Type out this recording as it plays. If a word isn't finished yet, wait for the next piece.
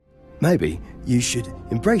maybe you should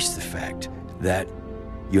embrace the fact that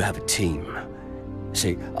you have a team.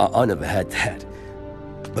 See, I never had that.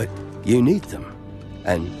 But you need them,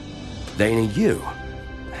 and they need you.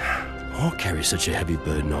 Why carry such a heavy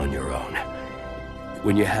burden on your own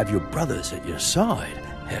when you have your brothers at your side?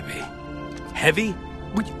 Heavy? Heavy?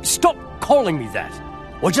 Would you stop calling me that?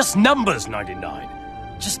 We're just numbers,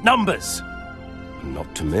 99. Just numbers.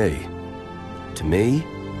 Not to me. To me,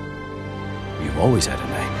 you've always had a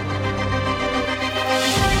name.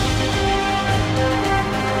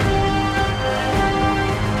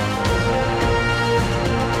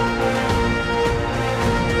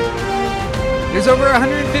 There's over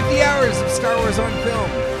 150 hours of Star Wars on film.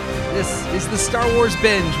 This is the Star Wars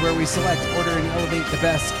Binge, where we select, order, and elevate the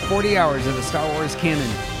best 40 hours of the Star Wars canon.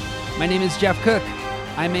 My name is Jeff Cook.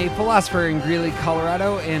 I'm a philosopher in Greeley,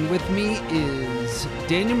 Colorado, and with me is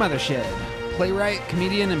Daniel Mothershed, playwright,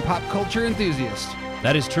 comedian, and pop culture enthusiast.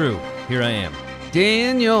 That is true. Here I am.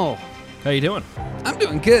 Daniel. How you doing? I'm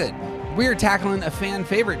doing good. We're tackling a fan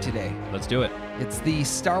favorite today. Let's do it. It's the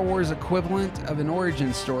Star Wars equivalent of an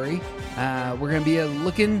origin story. We're going to be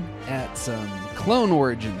looking at some clone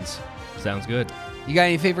origins. Sounds good. You got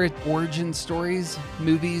any favorite origin stories,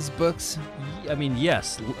 movies, books? I mean,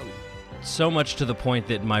 yes. So much to the point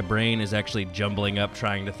that my brain is actually jumbling up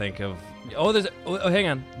trying to think of... hang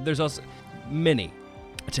on. There's also... Many.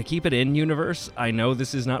 To keep it in universe, I know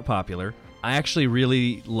this is not popular. I actually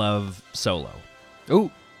really love Solo.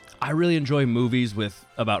 Oh. I really enjoy movies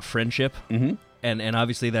about friendship. Mm-hmm. And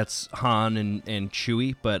obviously that's Han and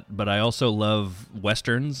Chewie, but I also love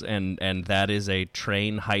Westerns, and that is a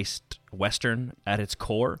train heist Western at its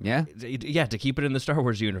core. Yeah? Yeah, to keep it in the Star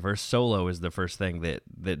Wars universe, Solo is the first thing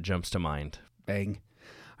that jumps to mind. Bang.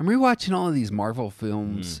 I'm rewatching all of these Marvel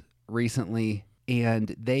films recently,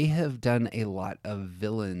 and they have done a lot of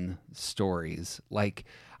villain stories. Like,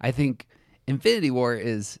 I think Infinity War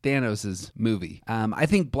is Thanos' movie. I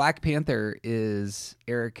think Black Panther is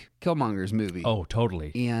Eric Killmonger's movie. Oh,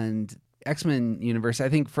 totally. And X-Men universe, I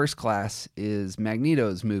think First Class is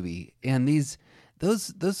Magneto's movie. And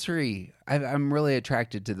those three, I'm really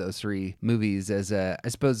attracted to those three movies I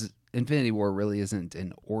suppose Infinity War really isn't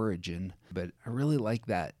an origin, but I really like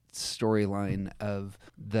that storyline of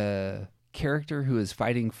the character who is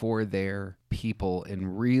fighting for their people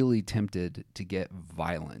and really tempted to get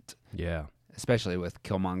violent. Yeah. Especially with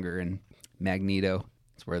Killmonger and Magneto.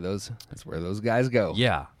 That's where those guys go.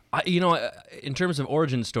 Yeah. In terms of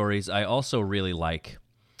origin stories, I also really like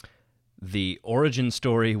the origin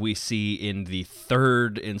story we see in the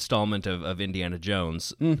third installment of Indiana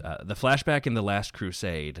Jones, the flashback in The Last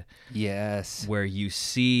Crusade. Yes. Where you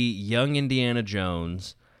see young Indiana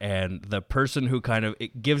Jones and the person who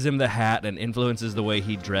it gives him the hat and influences the way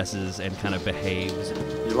he dresses and kind of behaves.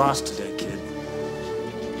 You lost today, kid.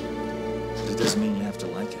 It doesn't mean you have to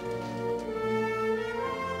like it.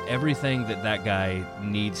 Everything that guy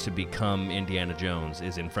needs to become Indiana Jones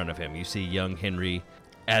is in front of him. You see young Henry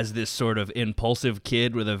as this sort of impulsive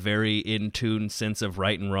kid with a very in-tune sense of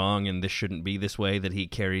right and wrong, and this shouldn't be this way, that he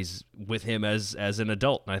carries with him as an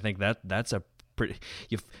adult. And I think that's a pretty...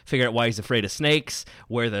 You figure out why he's afraid of snakes,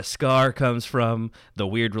 where the scar comes from, the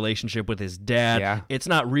weird relationship with his dad. Yeah. It's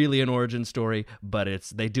not really an origin story, but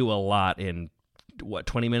they do a lot in...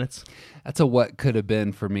 20 minutes? That's a what could have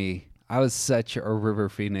been for me. I was such a River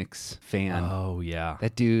Phoenix fan. Oh, yeah.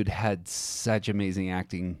 That dude had such amazing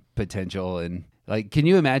acting potential. And can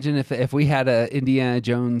you imagine if we had a Indiana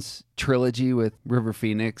Jones trilogy with River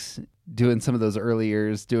Phoenix doing some of those early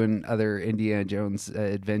years, doing other Indiana Jones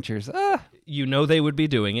adventures? You know they would be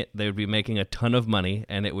doing it. They would be making a ton of money,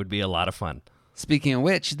 and it would be a lot of fun. Speaking of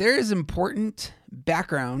which, there is important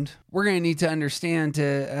background we're going to need to understand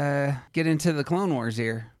to get into the Clone Wars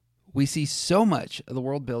here. We see so much of the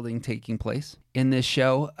world building taking place in this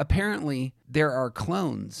show. Apparently, there are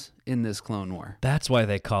clones in this Clone War. That's why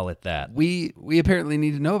they call it that. We apparently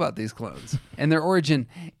need to know about these clones and their origin.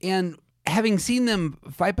 And having seen them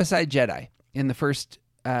fight beside Jedi in the first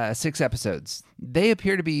 6 episodes, they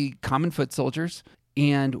appear to be common foot soldiers.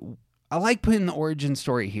 And I like putting the origin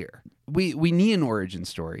story here. We need an origin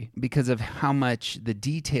story because of how much the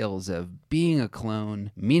details of being a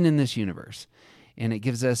clone mean in this universe. And it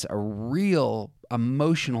gives us a real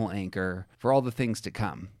emotional anchor for all the things to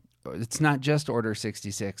come. It's not just Order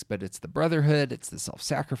 66, but it's the Brotherhood, it's the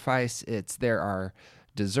self-sacrifice, there are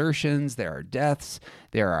desertions, there are deaths,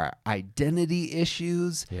 there are identity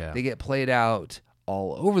issues. Yeah. They get played out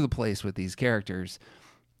all over the place with these characters.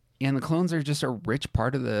 And the clones are just a rich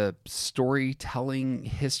part of the storytelling,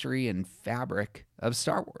 history, and fabric of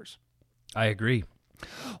Star Wars. I agree.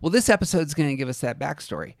 Well, this episode's going to give us that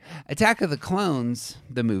backstory. Attack of the Clones,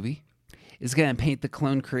 the movie, is going to paint the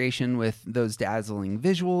clone creation with those dazzling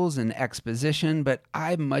visuals and exposition, but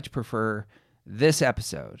I much prefer this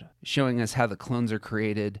episode showing us how the clones are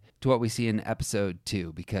created to what we see in episode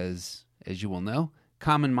 2, because, as you will know,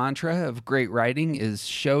 common mantra of great writing is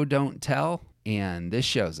show, don't tell, and this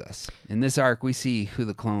shows us. In this arc, we see who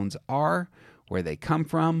the clones are, where they come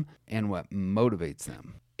from, and what motivates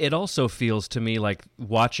them. It also feels to me like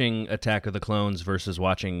watching Attack of the Clones versus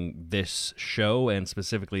watching this show, and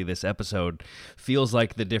specifically this episode, feels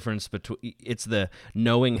like the difference between, it's the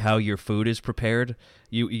knowing how your food is prepared.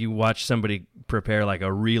 You watch somebody prepare like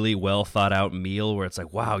a really well thought out meal where it's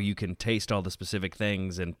like, wow, you can taste all the specific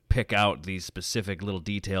things and pick out these specific little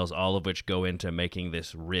details, all of which go into making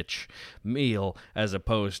this rich meal, as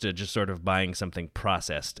opposed to just sort of buying something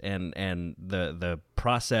processed. And the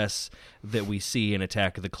process that we see in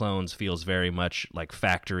Attack of the Clones feels very much like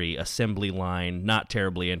factory assembly line, not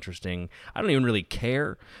terribly interesting. I don't even really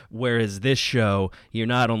care. Whereas this show, you're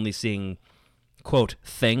not only seeing, quote,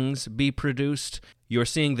 things be produced, you're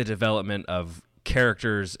seeing the development of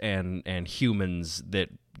characters and humans that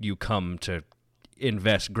you come to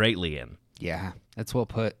invest greatly in. Yeah, that's well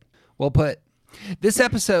put. Well put. This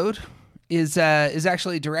episode is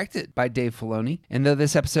actually directed by Dave Filoni, and though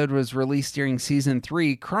this episode was released during season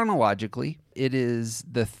 3 chronologically, it is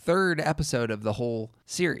the 3rd episode of the whole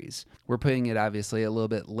series. We're putting it obviously a little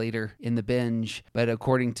bit later in the binge, but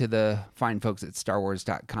according to the fine folks at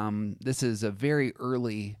StarWars.com, this is a very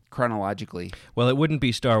early chronologically. Well, it wouldn't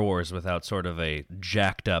be Star Wars without sort of a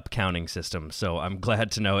jacked up counting system, so I'm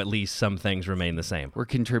glad to know at least some things remain the same. We're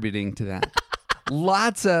contributing to that.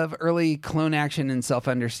 Lots of early clone action and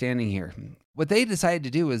self-understanding here. What they decided to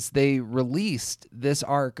do is they released this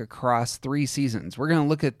arc across 3 seasons. We're going to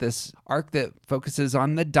look at this arc that focuses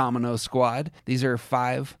on the Domino Squad. These are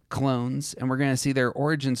 5 clones, and we're going to see their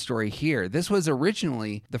origin story here. This was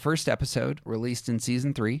originally the first episode released in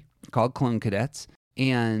season 3 called Clone Cadets.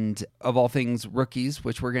 And of all things, Rookies,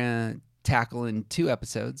 which we're going to tackle in 2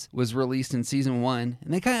 episodes, was released in season 1,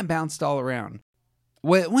 and they kind of bounced all around.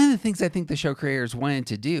 One of the things I think the show creators wanted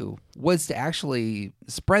to do was to actually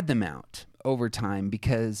spread them out over time,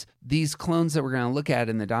 because these clones that we're going to look at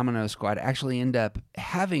in the Domino Squad actually end up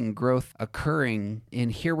having growth occurring.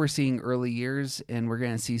 And here we're seeing early years, and we're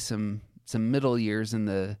going to see some middle years in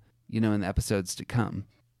the episodes to come.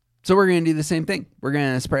 So we're going to do the same thing. We're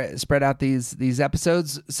going to spread out these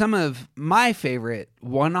episodes. Some of my favorite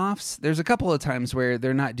one-offs, there's a couple of times where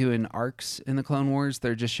they're not doing arcs in the Clone Wars.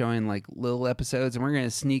 They're just showing like little episodes, and we're going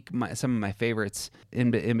to sneak some of my favorites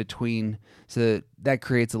in between, so that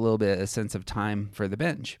creates a little bit of a sense of time for the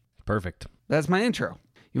binge. Perfect. That's my intro.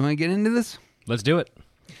 You want to get into this? Let's do it.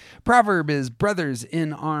 Proverb is brothers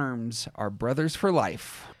in arms are brothers for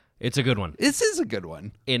life. It's a good one. This is a good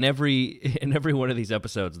one. In every one of these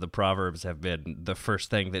episodes, the proverbs have been the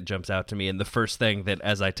first thing that jumps out to me, and the first thing that,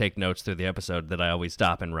 as I take notes through the episode, that I always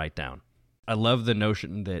stop and write down. I love the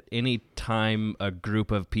notion that any time a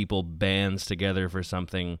group of people bands together for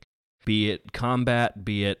something, be it combat,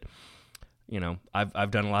 be it,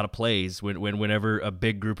 I've done a lot of plays whenever a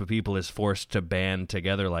big group of people is forced to band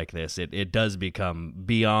together like this, it does become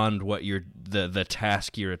beyond what the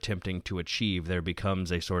task you're attempting to achieve. There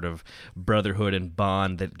becomes a sort of brotherhood and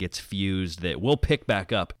bond that gets fused that will pick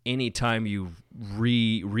back up anytime you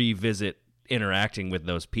revisit interacting with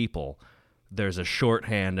those people. There's a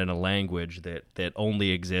shorthand and a language that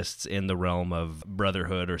only exists in the realm of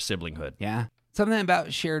brotherhood or siblinghood. Yeah. Something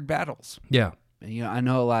about shared battles. Yeah. I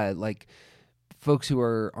know a lot, like, folks who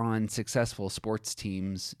are on successful sports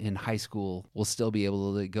teams in high school will still be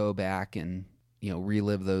able to go back and,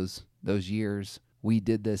 relive those years. We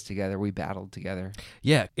did this together. We battled together.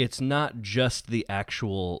 Yeah, it's not just the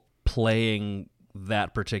actual playing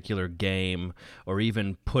that particular game or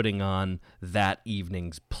even putting on that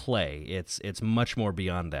evening's play. It's much more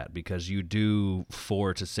beyond that, because you do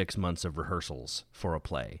 4 to 6 months of rehearsals for a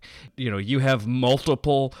play. You have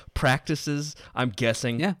multiple practices, I'm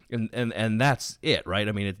guessing. Yeah. And that's it, right?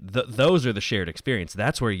 I mean, those are the shared experience.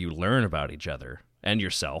 That's where you learn about each other and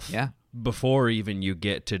yourself. Yeah. Before even you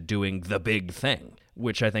get to doing the big thing,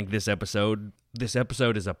 which I think this episode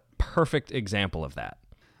is a perfect example of that.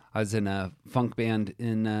 I was in a funk band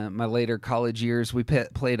in my later college years. We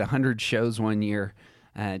played 100 shows one year,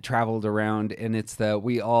 traveled around, and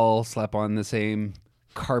we all slept on the same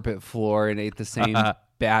carpet floor and ate the same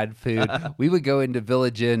bad food. We would go into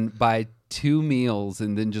Village Inn, buy 2 meals,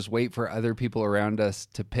 and then just wait for other people around us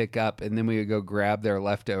to pick up, and then we would go grab their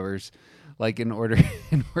leftovers, like in order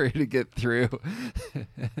to get through.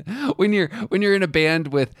 When you're in a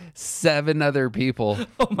band with 7 other people.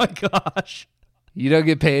 Oh my gosh. You don't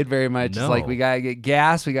get paid very much. No. It's like we got to get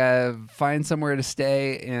gas, we got to find somewhere to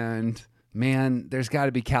stay, and man, there's got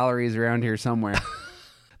to be calories around here somewhere.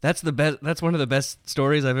 That's the best. That's one of the best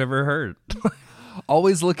stories I've ever heard.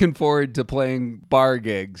 Always looking forward to playing bar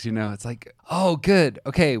gigs, you know. It's like, oh, good.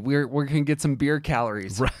 Okay, we're going to get some beer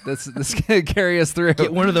calories. Right. This is going to carry us through.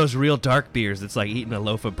 Get one of those real dark beers that's like eating a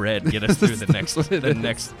loaf of bread. Get us through the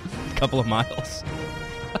next couple of miles.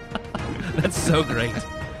 That's so great.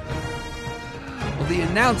 Well, the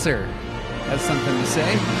announcer has something to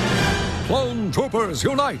say. Clone troopers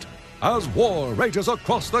unite! As war rages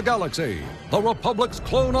across the galaxy, the Republic's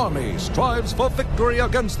clone army strives for victory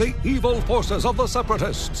against the evil forces of the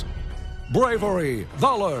Separatists. Bravery,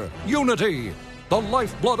 valor, unity, the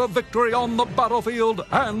lifeblood of victory on the battlefield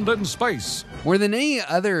and in space. More than any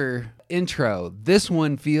other intro, this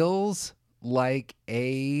one feels like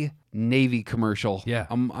a Navy commercial. Yeah.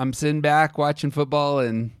 I'm sitting back watching football,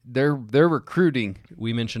 and they're recruiting.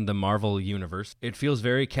 We mentioned the Marvel Universe. It feels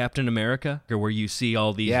very Captain America, where you see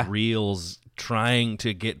all these reels trying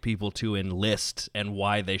to get people to enlist and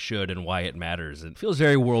why they should and why it matters. It feels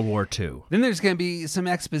very World War II. Then there's going to be some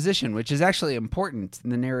exposition, which is actually important.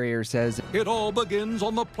 And the narrator says, It all begins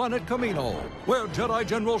on the planet Kamino, where Jedi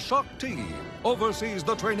General Shaak Ti oversees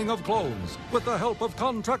the training of clones with the help of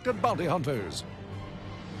contracted bounty hunters.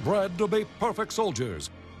 Bred to be perfect soldiers,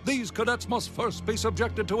 these cadets must first be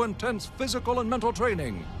subjected to intense physical and mental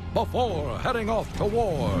training before heading off to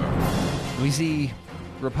war. we see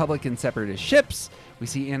Republic and Separatist ships. We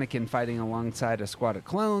see Anakin fighting alongside a squad of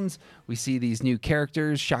clones. We see these new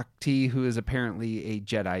characters, Shaak Ti, who is apparently a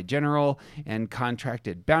Jedi general, and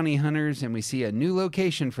contracted bounty hunters. And we see a new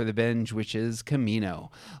location for the binge, which is Kamino.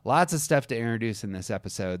 Lots of stuff to introduce in this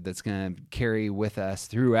episode that's going to carry with us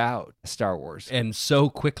throughout Star Wars. And so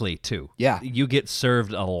quickly, too. Yeah. You get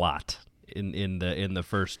served a lot in the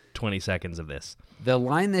first 20 seconds of this. The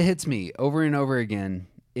line that hits me over and over again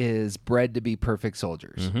is bred to be perfect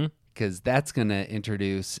soldiers. Because that's going to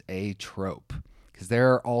introduce a trope. Because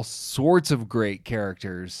there are all sorts of great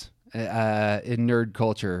characters in nerd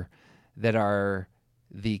culture that are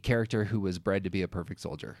the character who was bred to be a perfect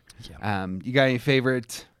soldier. Yeah. You got any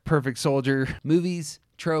favorite perfect soldier movies,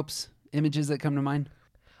 tropes, images that come to mind?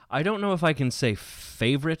 I don't know if I can say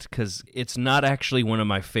favorite, because it's not actually one of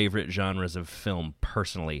my favorite genres of film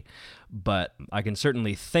personally, but I can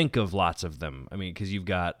certainly think of lots of them. I mean, because you've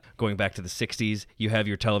got, going back to the 60s, you have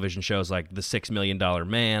your television shows like The $6 Million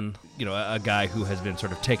Man, you know, a guy who has been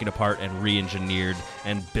sort of taken apart and re-engineered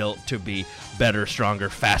and built to be better, stronger,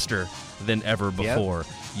 faster than ever before. Yep.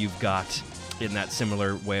 You've got, in that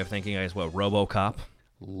similar way of thinking, I guess, RoboCop.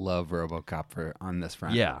 Love RoboCop on this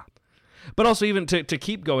front. Yeah. But also even to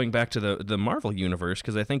keep going back to the Marvel Universe,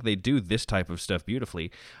 because I think they do this type of stuff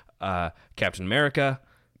beautifully. Captain America,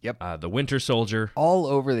 the Winter Soldier. All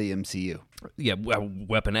over the MCU. Yeah,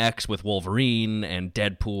 Weapon X with Wolverine and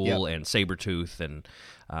Deadpool and Sabretooth and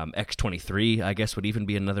X-23, I guess, would even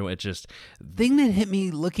be another one. It just... thing that hit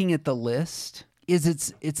me looking at the list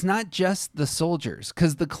is it's not just the soldiers,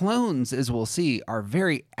 because the clones, as we'll see, are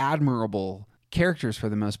very admirable characters for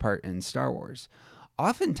the most part in Star Wars.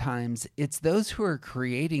 Oftentimes, it's those who are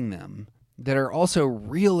creating them that are also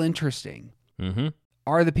real interesting. Mm-hmm.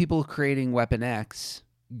 Are the people creating Weapon X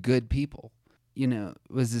good people? You know,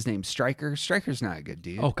 was his name Stryker? Stryker's not a good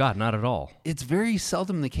dude. Oh, God, not at all. It's very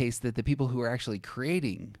seldom the case that the people who are actually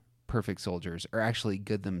creating perfect soldiers are actually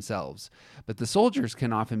good themselves. But the soldiers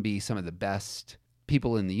can often be some of the best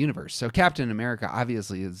people in the universe. So Captain America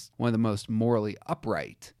obviously is one of the most morally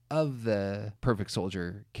upright of the perfect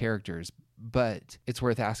soldier characters. But it's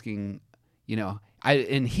worth asking, you know,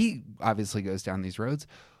 and he obviously goes down these roads.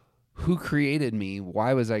 Who created me?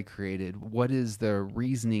 Why was I created? What is the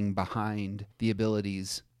reasoning behind the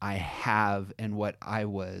abilities I have and what I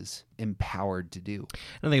was empowered to do?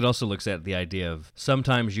 I think it also looks at the idea of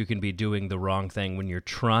sometimes you can be doing the wrong thing when you're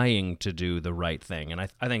trying to do the right thing. And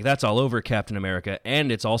I think that's all over Captain America,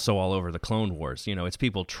 and it's also all over the Clone Wars. You know, it's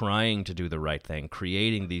people trying to do the right thing,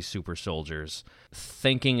 creating these super soldiers,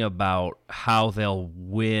 thinking about how they'll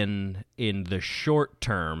win in the short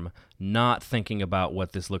term, not thinking about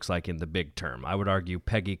what this looks like in the big term. I would argue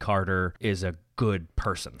Peggy Carter is a good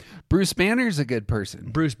person. Bruce Banner's a good person.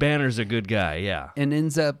 Bruce Banner's a good guy, yeah. And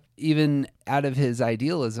ends up, even out of his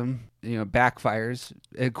idealism, you know, backfires,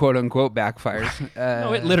 quote unquote backfires.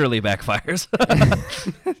 No, it literally backfires.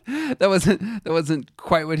 That wasn't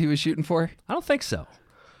quite what he was shooting for? I don't think so.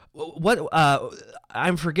 What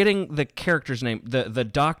I'm forgetting the character's name, the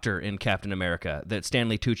doctor in Captain America that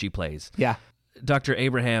Stanley Tucci plays. Yeah. Dr.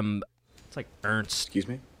 Abraham, it's like Ernst. Excuse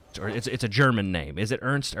me? Or it's a German name. Is it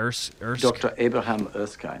Ernst? Dr. Abraham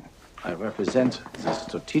Erskine. I represent the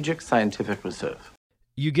Strategic Scientific Reserve.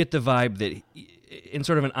 You get the vibe that, in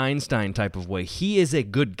sort of an Einstein type of way, he is a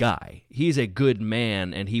good guy. He's a good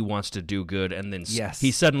man, and he wants to do good, and then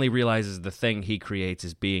he suddenly realizes the thing he creates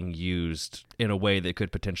is being used in a way that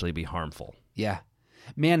could potentially be harmful. Yeah.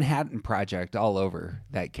 Manhattan Project all over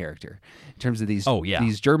that character in terms of these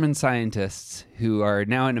these German scientists who are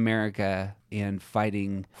now in America and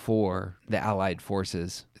fighting for the Allied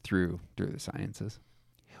forces through the sciences.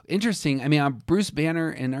 Interesting. I mean, on Bruce Banner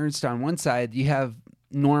and Ernst on one side, you have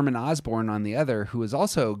Norman Osborn on the other, who is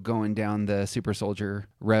also going down the super soldier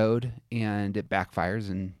road, and it backfires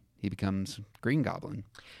and he becomes Green Goblin.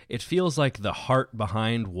 It feels like the heart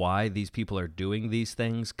behind why these people are doing these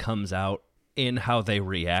things comes out in how they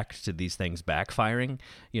react to these things backfiring.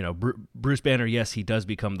 You know, Bruce Banner, yes, he does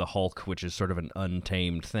become the Hulk, which is sort of an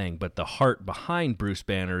untamed thing, but the heart behind Bruce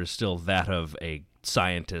Banner is still that of a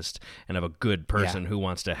scientist and of a good person who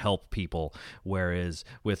wants to help people, whereas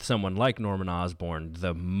with someone like Norman Osborn,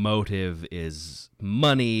 the motive is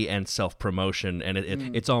money and self-promotion, and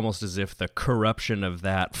it's almost as if the corruption of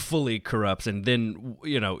that fully corrupts, and then,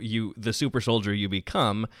 you know, the super soldier you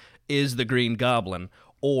become is the Green Goblin,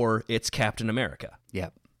 or it's Captain America.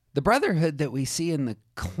 Yep. The brotherhood that we see in the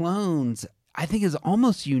clones, I think, is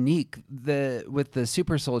almost unique with the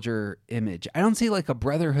super soldier image. I don't see like a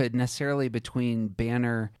brotherhood necessarily between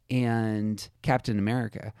Banner and Captain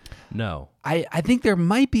America. No. I think there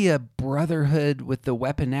might be a brotherhood with the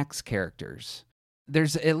Weapon X characters.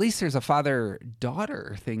 There's a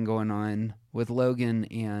father-daughter thing going on with Logan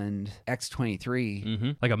and X-23.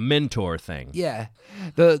 Mm-hmm. Like a mentor thing. Yeah.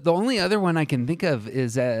 The only other one I can think of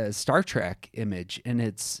is a Star Trek image, and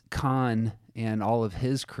it's Khan and all of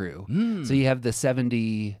his crew. So you have the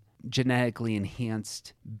 70 genetically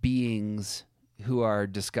enhanced beings who are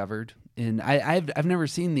discovered. And I've never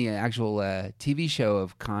seen the actual TV show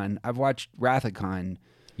of Khan. I've watched Wrath of Khan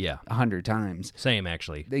 100 times. Same,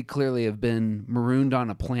 actually. They clearly have been marooned on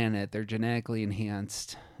a planet. They're genetically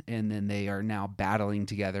enhanced, and then they are now battling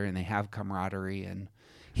together, and they have camaraderie. And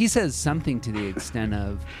he says something to the extent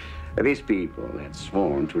of, these people had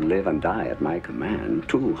sworn to live and die at my command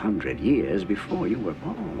 200 years before you were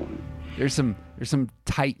born. There's some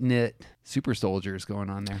tight-knit super soldiers going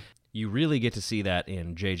on there. You really get to see that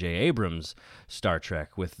in J.J. Abrams' Star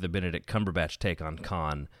Trek with the Benedict Cumberbatch take on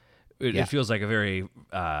Khan. It feels like a very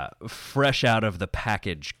fresh out of the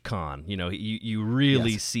package Khan. You know, you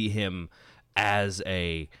really see him as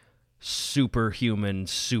a superhuman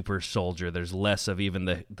super soldier. There's less of even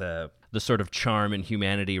the sort of charm and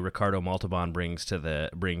humanity Ricardo Montalban brings to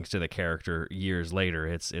the character years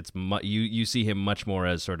later. You see him much more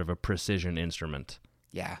as sort of a precision instrument.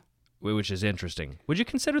 Yeah. Which is interesting. Would you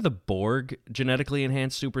consider the Borg genetically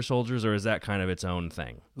enhanced super soldiers, or is that kind of its own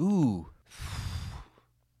thing? Ooh.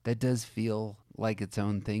 That does feel like its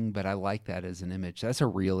own thing, but I like that as an image. That's a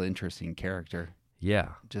real interesting character.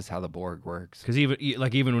 Yeah. Just how the Borg works. Because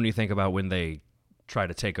even when you think about when they try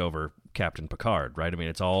to take over Captain Picard, right? I mean,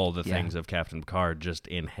 it's all the things of Captain Picard just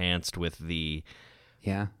enhanced with the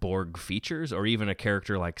Borg features, or even a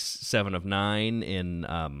character like Seven of Nine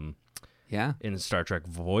in Star Trek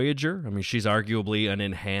Voyager. I mean, she's arguably an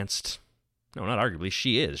enhanced... No, not arguably.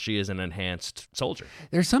 She is an enhanced soldier.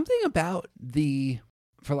 There's something about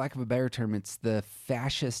for lack of a better term, it's the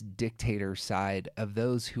fascist dictator side of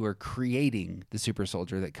those who are creating the super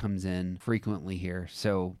soldier that comes in frequently here.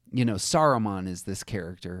 So, you know, Saruman is this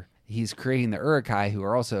character. He's creating the Uruk-hai, who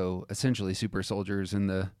are also essentially super soldiers in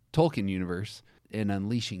the Tolkien universe, and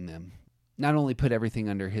unleashing them. Not only put everything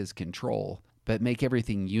under his control, but make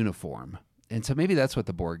everything uniform. And so maybe that's what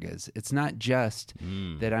the Borg is. It's not just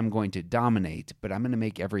that I'm going to dominate, but I'm going to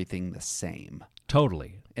make everything the same.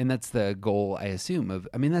 Totally. And that's the goal, I assume,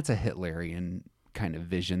 that's a Hitlerian kind of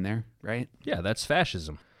vision there, right? Yeah, that's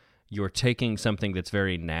fascism. You're taking something that's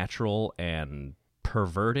very natural and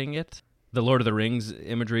perverting it. The Lord of the Rings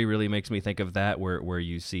imagery really makes me think of that, where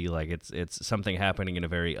you see like it's something happening in a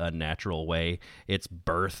very unnatural way. It's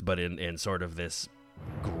birth, but in sort of this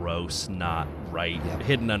gross, not right,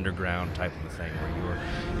 hidden underground type of a thing, where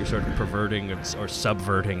you're sort of perverting or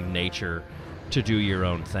subverting nature to do your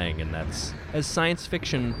own thing. And that's, as science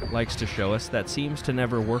fiction likes to show us, that seems to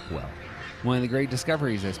never work well. One of the great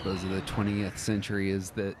discoveries, I suppose, of the 20th century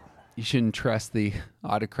is that you shouldn't trust the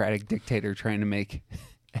autocratic dictator trying to make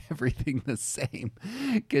everything the same.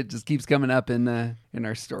 It just keeps coming up in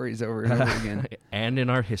our stories over and over again. And in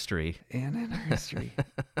our history.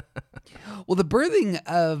 Well, the birthing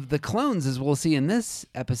of the clones, as we'll see in this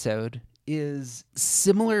episode, is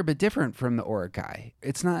similar but different from the Uruk-hai.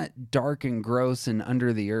 It's not dark and gross and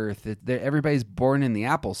under the earth. Everybody's born in the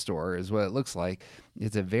Apple Store is what it looks like.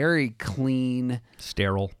 It's a very clean,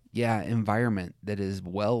 Sterile. environment that is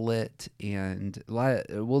well lit, and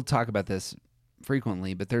we'll talk about this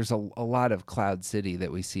frequently, but there's a lot of Cloud City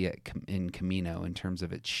that we see in Camino in terms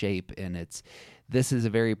of its shape, and this is a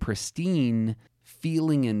very pristine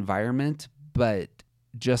feeling environment, but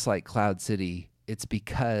just like Cloud City, it's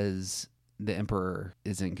because the Emperor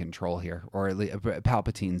is in control here, or at least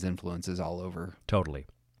Palpatine's influence is all over. Totally.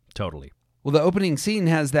 Well, the opening scene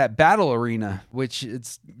has that battle arena, which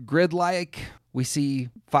it's grid-like. We see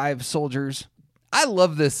 5 soldiers. I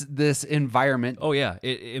love this environment. Oh, yeah.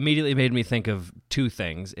 It immediately made me think of 2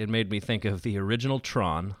 things. It made me think of the original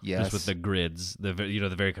Tron, yes, just with the grids, the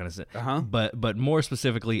very kind of... Uh-huh. But more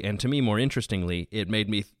specifically, and to me more interestingly, it made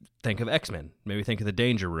me think of X-Men. Made me think of the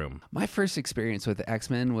Danger Room. My first experience with the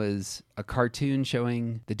X-Men was a cartoon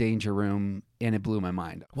showing the Danger Room, and it blew my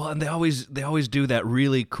mind. Well, and they always do that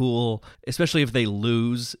really cool, especially if they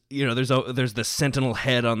lose. There's the Sentinel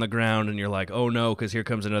head on the ground, and you're like, oh no, because here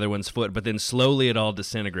comes another one's foot. But then slowly it all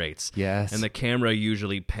disintegrates. Yes. And the camera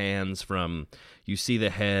usually pans from, you see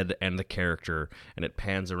the head and the character, and it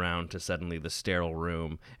pans around to suddenly the sterile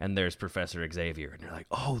room, and there's Professor Xavier, and you're like,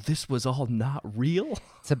 oh, this was all not real?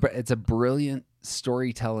 It's a brilliant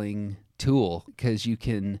storytelling tool because you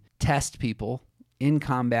can test people in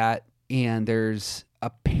combat, and there's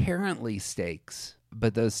apparently stakes,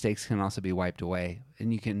 but those stakes can also be wiped away,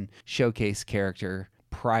 and you can showcase character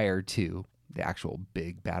prior to the actual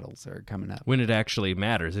big battles that are coming up. When it actually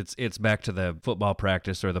matters. It's back to the football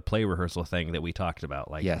practice or the play rehearsal thing that we talked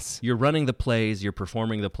about. Like, yes, you're running the plays, you're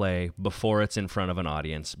performing the play before it's in front of an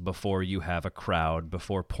audience, before you have a crowd,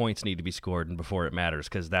 before points need to be scored, and before it matters,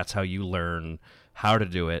 because that's how you learn how to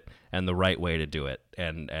do it and the right way to do it.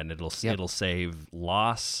 And it'll save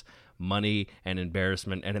loss, money, and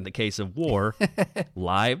embarrassment, and in the case of war,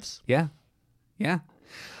 lives. Yeah.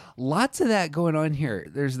 Lots of that going on here.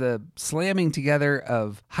 There's the slamming together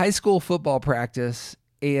of high school football practice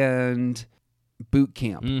and boot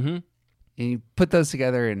camp. Mm-hmm. And you put those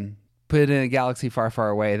together and put it in a galaxy far, far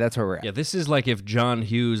away. That's where we're at. Yeah, this is like if John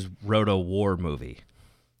Hughes wrote a war movie.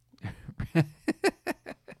 I'd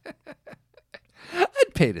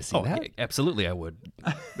pay to see that. Yeah, absolutely, I would.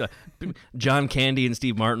 John Candy and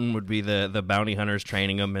Steve Martin would be the bounty hunters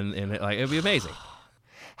training them, and it'd be amazing.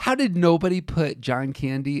 How did nobody put John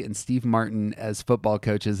Candy and Steve Martin as football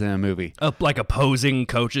coaches in a movie? Like opposing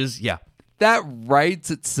coaches? Yeah. That writes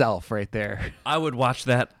itself right there. I would watch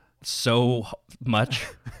that so much.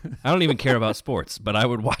 I don't even care about sports, but I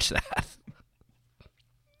would watch that.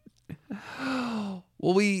 Well,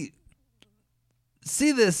 we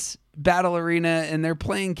see this battle arena, and they're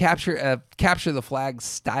playing capture the flag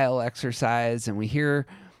style exercise, and we hear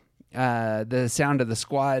the sound of the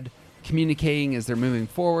squad communicating as they're moving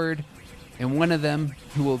forward, and one of them,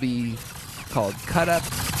 who will be called Cut Up,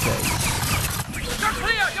 says, You're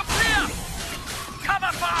clear!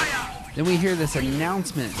 Cover fire! Then we hear this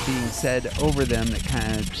announcement being said over them that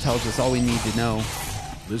kind of tells us all we need to know.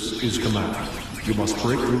 This is command. You must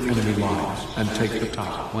break through enemy lines and take the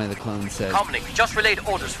tower. One of the clones says, Comlink, just relayed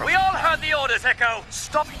orders from... We all heard the orders, Echo!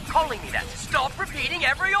 Stop calling me that! Stop repeating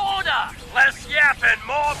every order! Less yapping,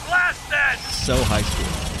 more blasting! So high school.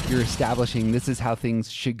 You're establishing this is how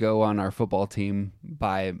things should go on our football team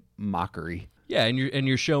by mockery. Yeah, and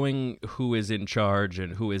you're showing who is in charge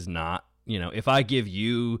and who is not. If I give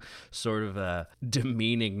you sort of a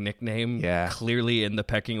demeaning nickname, clearly in the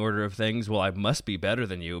pecking order of things, well, I must be better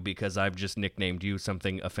than you because I've just nicknamed you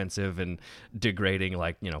something offensive and degrading,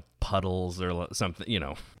 like, puddles or something,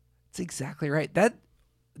 That's exactly right. That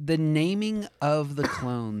the naming of the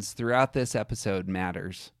clones throughout this episode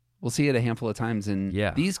matters. We'll see it a handful of times, and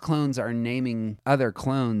these clones are naming other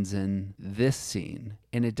clones in this scene,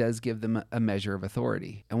 and it does give them a measure of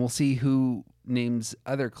authority. And we'll see who names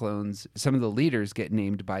other clones. Some of the leaders get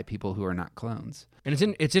named by people who are not clones.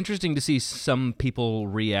 And it's interesting to see some people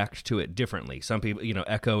react to it differently. Some people,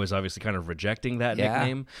 Echo is obviously kind of rejecting that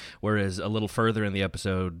nickname, whereas a little further in the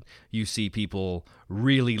episode, you see people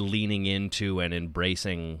really leaning into and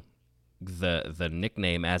embracing the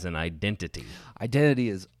nickname as an identity. Identity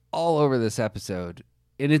is all over this episode.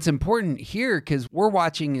 And it's important here because we're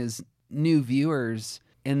watching as new viewers,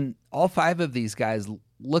 and all 5 of these guys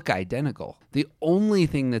look identical. The only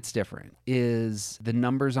thing that's different is the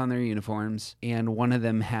numbers on their uniforms, and one of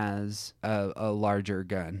them has a larger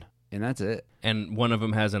gun, and that's it. And one of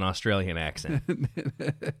them has an Australian accent.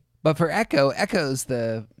 But for Echo, this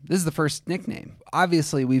is the first nickname.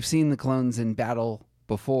 Obviously, we've seen the clones in battle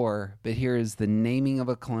before, but here is the naming of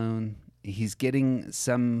a clone He's getting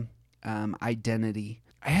some identity.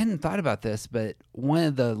 I hadn't thought about this, but one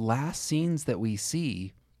of the last scenes that we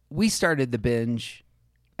see, we started the binge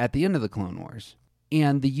at the end of the Clone Wars.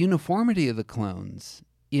 And the uniformity of the clones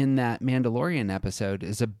in that Mandalorian episode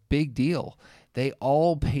is a big deal. They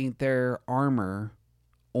all paint their armor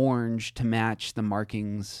orange to match the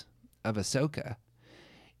markings of Ahsoka.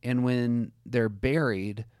 And when they're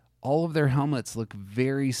buried, all of their helmets look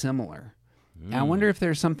very similar. And I wonder if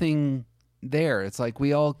there's something there. It's like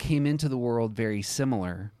we all came into the world very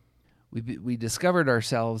similar. We discovered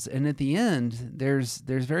ourselves, and at the end, there's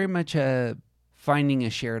very much a finding a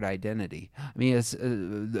shared identity. I mean, it's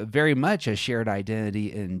very much a shared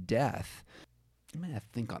identity in death. I'm gonna have to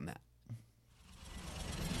think on that.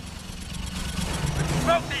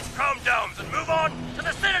 Smoke these chrome domes and move on to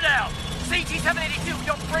the Citadel. CT-782,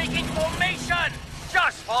 you're breaking formation.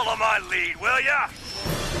 Just follow my lead, will ya?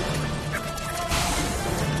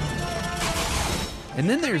 And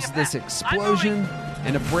then there's this explosion,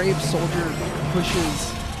 and a brave soldier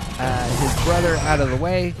pushes his brother out of the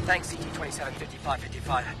way. Thanks,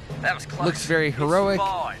 CT-27-55-55. That was close. Looks very heroic. It's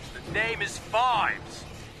Fives. The name is Fives.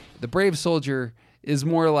 The brave soldier is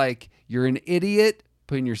more like, you're an idiot,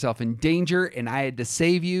 putting yourself in danger, and I had to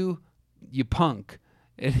save you, you punk.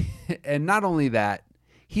 And not only that,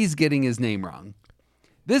 he's getting his name wrong.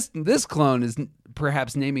 This clone is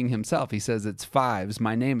perhaps naming himself. He says it's Fives.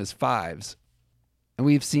 My name is Fives. And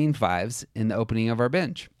we've seen Fives in the opening of our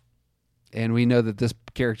binge. And we know that this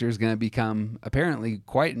character is going to become apparently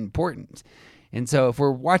quite important. And so if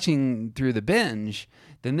we're watching through the binge,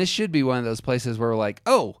 then this should be one of those places where we're like,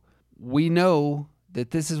 oh, we know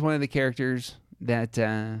that this is one of the characters that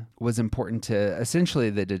was important to essentially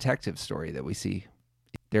the detective story that we see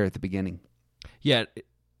there at the beginning. Yeah,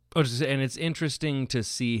 and it's interesting to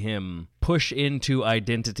see him push into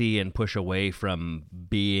identity and push away from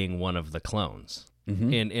being one of the clones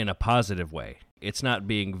in a positive way. It's not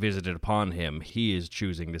being visited upon him. He is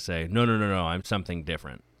choosing to say, no, I'm something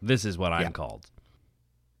different. This is what I'm called.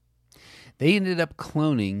 They ended up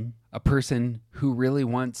cloning a person who really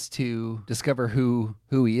wants to discover who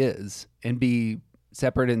he is and be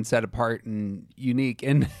separate and set apart and unique.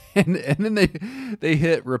 And then they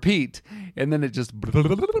hit repeat, and then it just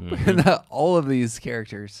and all of these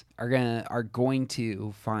characters are going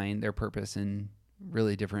to find their purpose in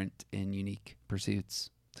really different and unique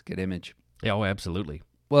pursuits. It's a good image. Yeah, oh, absolutely.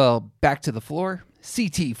 Well, back to the floor.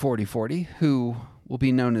 CT-4040, who will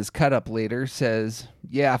be known as Cut Up later, says,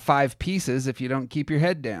 yeah, 5 pieces if you don't keep your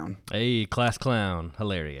head down. Hey, class clown.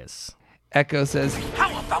 Hilarious. Echo says,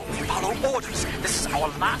 how about we follow orders? This is our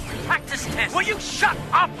last practice test. Will you shut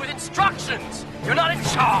up with instructions? You're not in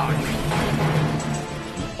charge.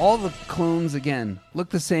 All the clones, again,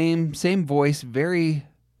 look the same voice, very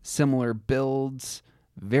similar builds,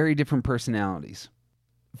 very different personalities.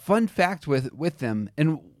 Fun fact with them,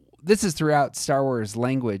 and this is throughout Star Wars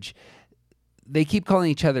language, they keep calling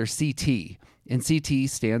each other CT, and CT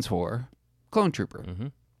stands for Clone Trooper.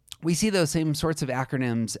 We see those same sorts of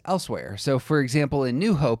acronyms elsewhere. So, for example, in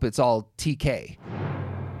New Hope, it's all TK.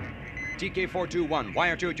 TK-421,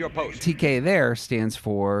 wire to at your post. TK there stands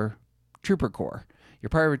for Trooper Corps. You're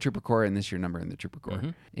part of a Trooper Corps, and this is your number in the Trooper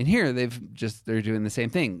Corps. And here, they're doing the same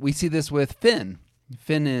thing. We see this with Finn.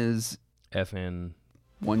 Finn is FN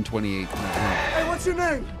 128. Hey, what's your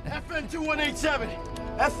name? FN 2187.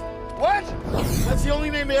 F what? That's the only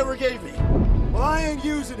name they ever gave me. Well, I ain't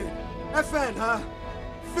using it. FN, huh?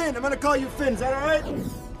 Finn, I'm gonna call you Finn. Is that all right?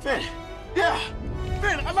 Finn. Yeah.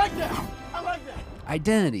 Finn, I like that.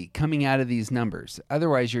 Identity coming out of these numbers.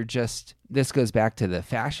 Otherwise, this goes back to the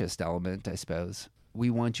fascist element, I suppose. We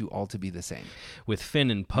want you all to be the same. With Finn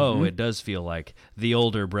and Poe, it does feel like the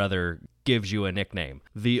older brother gives you a nickname.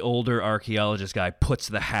 The older archaeologist guy puts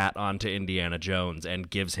the hat onto Indiana Jones and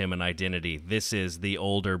gives him an identity. This is the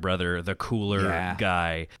older brother, the cooler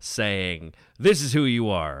guy, saying, this is who you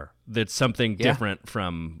are. That's something different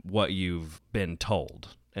from what you've been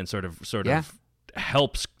told, and sort of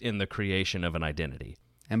helps in the creation of an identity.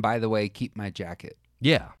 And by the way, keep my jacket.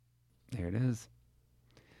 Yeah. There it is.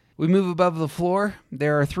 We move above the floor.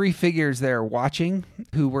 There are 3 figures there watching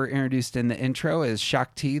who were introduced in the intro as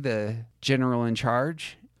Shaak Ti, the general in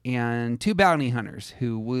charge, and 2 bounty hunters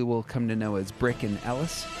who we will come to know as Brick and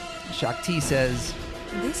Ellis. Shaak Ti says,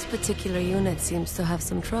 this particular unit seems to have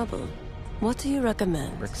some trouble. What do you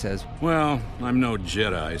recommend? Brick says, well, I'm no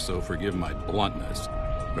Jedi, so forgive my bluntness,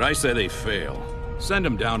 but I say they fail. Send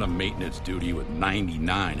them down to maintenance duty with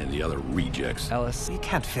 99 and the other rejects. Ellis, you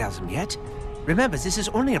can't fail them yet. Remember, this is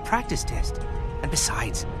only a practice test. And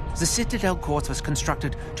besides, the Citadel Course was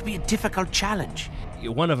constructed to be a difficult challenge.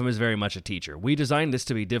 One of them is very much a teacher. We designed this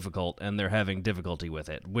to be difficult, and they're having difficulty with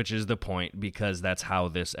it, which is the point, because that's how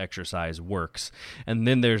this exercise works. And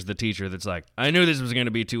then there's the teacher that's like, I knew this was going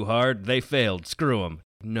to be too hard. They failed. Screw them.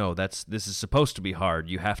 No, this is supposed to be hard.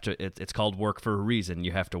 You have to. It's called work for a reason.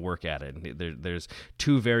 You have to work at it. And there's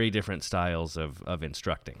two very different styles of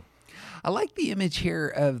instructing. I like the image here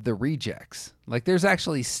of the rejects. Like, there's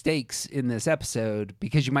actually stakes in this episode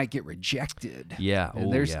because you might get rejected. Yeah.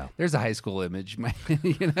 And there's a high school image.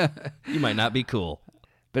 You might not be cool.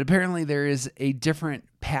 But apparently there is a different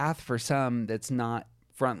path for some that's not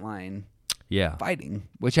frontline fighting,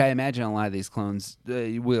 which I imagine a lot of these clones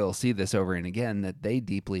will see this over and again, that they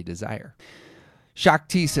deeply desire. Shaak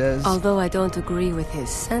Ti says, although I don't agree with his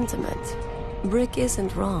sentiment, Brick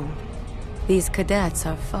isn't wrong. These cadets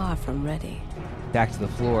are far from ready. Back to the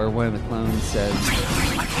floor, one of the clones says,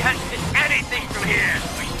 I can't hit anything from here.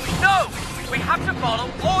 No! We have to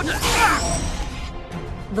follow orders.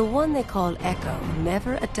 The one they call Echo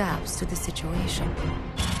never adapts to the situation.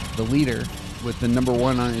 The leader, with the number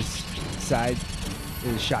one on his side,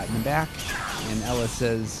 is shot in the back, and Ellis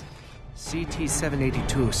says,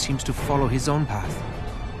 CT-782 seems to follow his own path.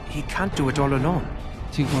 He can't do it all alone.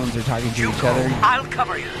 Two clones are talking to You each go. other. I'll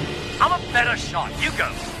cover you. I'm a better shot. You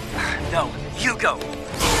go. No, you go.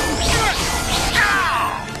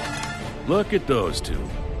 Look at those two.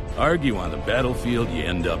 Argue on the battlefield, you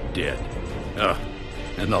end up dead.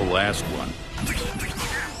 And the last one.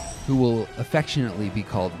 Who will affectionately be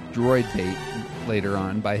called Droid Bait later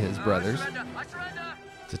on by his brothers.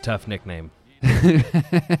 It's a tough nickname.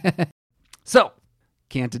 So,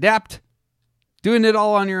 can't adapt, doing it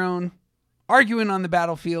all on your own, arguing on the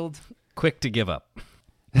battlefield. Quick to give up.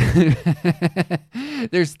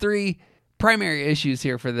 There's three primary issues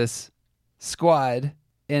here for this squad,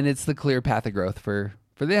 and it's the clear path of growth for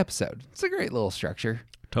the episode. It's a great little structure.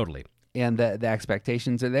 Totally. And the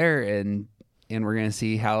expectations are there, and we're going to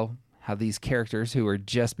see how these characters who are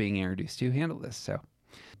just being introduced to handle this. So,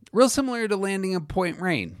 real similar to Landing at Point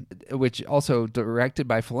Rain, which also directed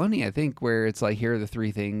by Filoni, I think, where it's like, here are the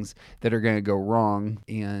three things that are going to go wrong,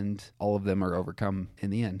 and all of them are overcome in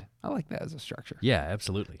the end. I like that as a structure. Yeah,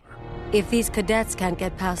 absolutely. If these cadets can't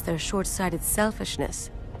get past their short-sighted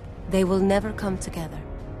selfishness, they will never come together.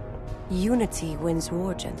 Unity wins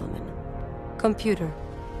war, gentlemen. Computer,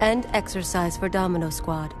 end exercise for Domino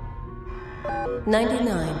Squad.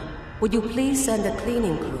 99, would you please send a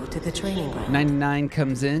cleaning crew to the training ground? 99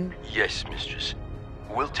 comes in. Yes, mistress.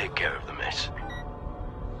 We'll take care of the mess.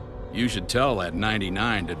 You should tell that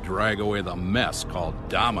 99 to drag away the mess called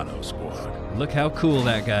Domino Squad. Look how cool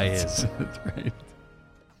that guy is. That's right.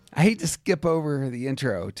 I hate to skip over the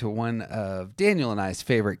intro to one of Daniel and I's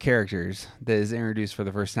favorite characters that is introduced for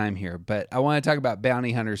the first time here, but I want to talk about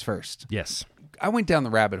bounty hunters first. Yes. I went down the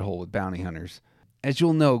rabbit hole with bounty hunters. As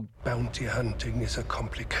you'll know, bounty hunting is a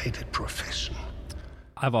complicated profession.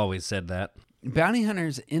 I've always said that. Bounty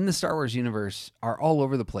hunters in the Star Wars universe are all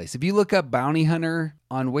over the place. If you look up bounty hunter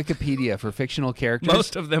on Wikipedia for fictional characters,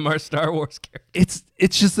 most of them are Star Wars characters.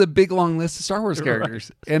 It's just a big long list of Star Wars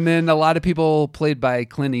characters, right. And then a lot of people played by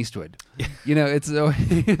Clint Eastwood. You know, it's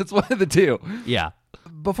one of the two. Yeah.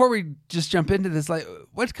 Before we just jump into this, like,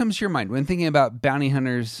 what comes to your mind when thinking about bounty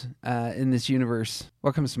hunters in this universe?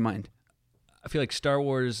 What comes to mind? I feel like Star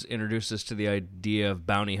Wars introduced us to the idea of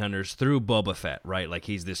bounty hunters through Boba Fett, right? Like,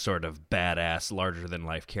 he's this sort of badass,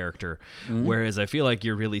 larger-than-life character. Mm-hmm. Whereas I feel like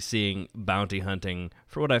you're really seeing bounty hunting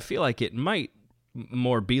for what I feel like it might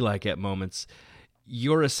more be like at moments.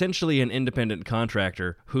 You're essentially an independent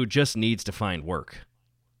contractor who just needs to find work.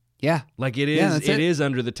 Yeah. Like, it is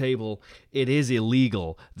under the table. It is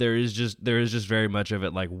illegal. There is just very much of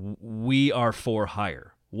it like, we are for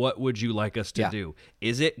hire. What would you like us to do?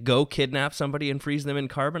 Is it go kidnap somebody and freeze them in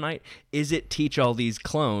carbonite? Is it teach all these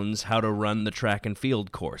clones how to run the track and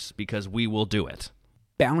field course? Because we will do it.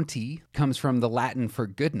 Bounty comes from the Latin for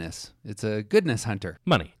goodness. It's a goodness hunter.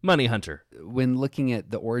 Money hunter. When looking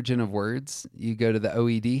at the origin of words, you go to the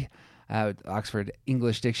OED, Oxford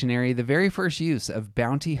English Dictionary. The very first use of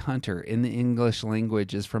bounty hunter in the English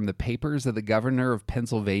language is from the papers of the governor of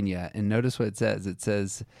Pennsylvania. And notice what it says. It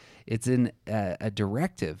says it's in a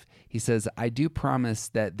directive. He says, I do promise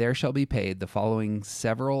that there shall be paid the following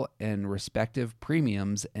several and respective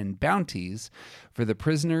premiums and bounties for the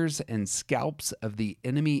prisoners and scalps of the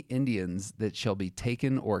enemy Indians that shall be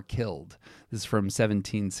taken or killed. This is from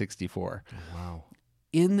 1764. Oh, wow.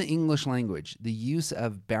 In the English language, the use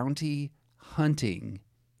of bounty hunting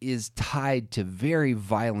is tied to very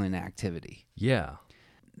violent activity. Yeah.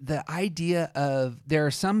 The idea of there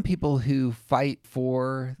are some people who fight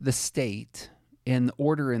for the state and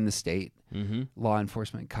order in the state, law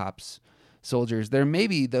enforcement, cops, soldiers. There may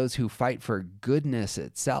be those who fight for goodness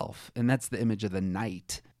itself, and that's the image of the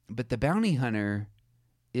knight. But the bounty hunter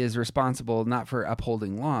is responsible not for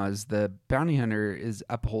upholding laws. The bounty hunter is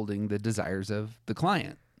upholding the desires of the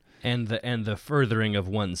client. And the furthering of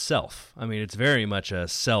oneself. I mean, it's very much a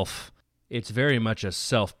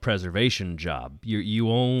self-preservation job.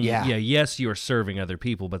 Yes, you're serving other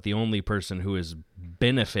people, but the only person who is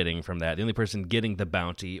benefiting from that, the only person getting the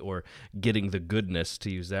bounty or getting the goodness,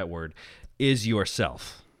 to use that word, is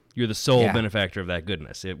yourself. You're the sole benefactor of that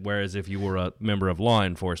goodness. Whereas if you were a member of law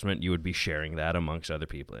enforcement, you would be sharing that amongst other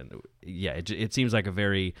people. And it seems like a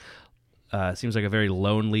very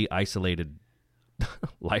lonely, isolated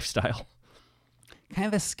lifestyle. Kind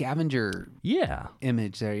of a scavenger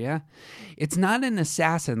image there, yeah? It's not an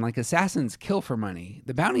assassin. Like, assassins kill for money.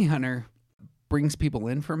 The bounty hunter brings people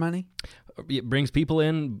in for money. It brings people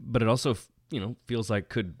in, but it also, feels like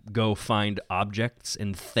could go find objects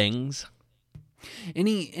and things.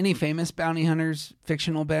 Any famous bounty hunters,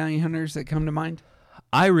 fictional bounty hunters that come to mind?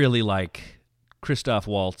 I really like Christoph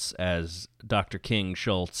Waltz as Dr. King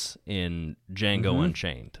Schultz in Django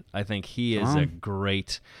Unchained. I think he is a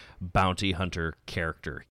great bounty hunter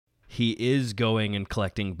character. He is going and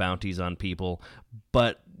collecting bounties on people,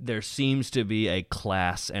 but there seems to be a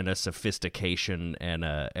class and a sophistication and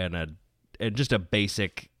just a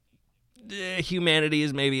basic humanity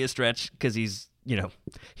is maybe a stretch because he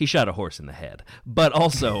shot a horse in the head, but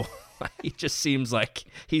also he just seems like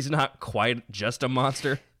he's not quite just a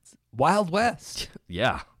monster. Wild West.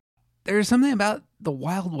 Yeah. There's something about the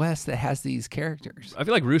Wild West that has these characters. I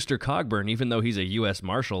feel like Rooster Cogburn, even though he's a U.S.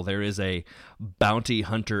 Marshal, there is a bounty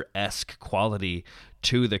hunter-esque quality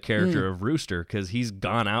to the character of Rooster because he's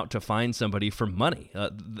gone out to find somebody for money.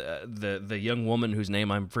 The young woman whose name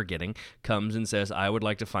I'm forgetting comes and says, I would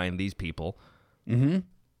like to find these people.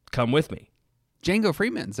 Come with me. Django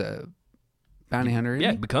Freeman's a bounty hunter, isn't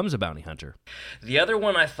he? He becomes a bounty hunter. The other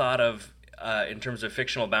one I thought of in terms of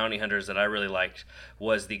fictional bounty hunters that I really liked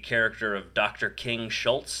was the character of Dr. King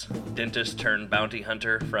Schultz, dentist turned bounty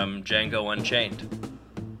hunter from Django Unchained.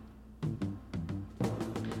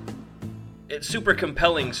 It's super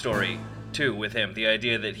compelling story too with him. The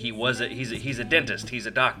idea that he's a dentist, he's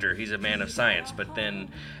a doctor, he's a man of science, but then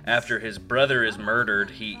after his brother is murdered,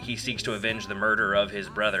 he seeks to avenge the murder of his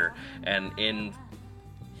brother, and in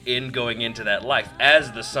going into that life,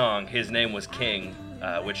 as the song "His Name Was King,"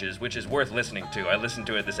 which is worth listening to. I listened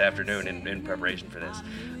to it this afternoon in preparation for this.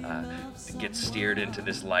 Gets steered into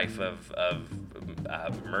this life of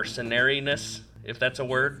mercenariness, if that's a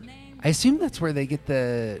word. I assume that's where they get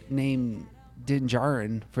the name Din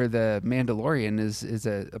Djarin for the Mandalorian is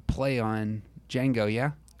a play on Django,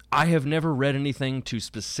 yeah? I have never read anything to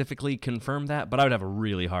specifically confirm that, but I would have a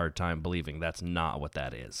really hard time believing that's not what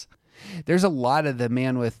that is. There's a lot of the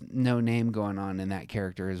man with no name going on in that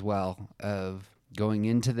character as well, of going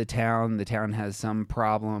into the town has some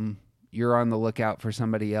problem, you're on the lookout for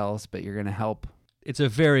somebody else, but you're going to help. It's a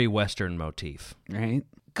very Western motif. Right?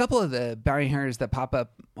 A couple of the bounty hunters that pop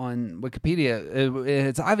up on Wikipedia,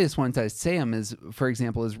 it's obvious ones I say them is, for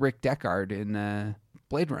example, is Rick Deckard in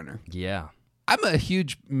Blade Runner. Yeah. I'm a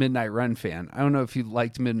huge Midnight Run fan. I don't know if you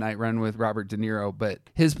liked Midnight Run with Robert De Niro, but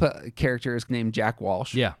his character is named Jack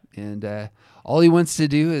Walsh. Yeah. And all he wants to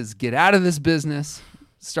do is get out of this business,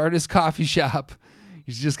 start his coffee shop.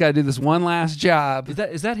 He's just got to do this one last job.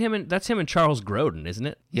 Is that him? That's him and Charles Grodin, isn't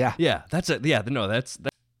it? Yeah. Yeah.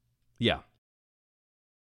 Yeah.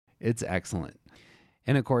 It's excellent.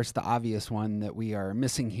 And of course, the obvious one that we are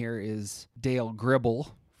missing here is Dale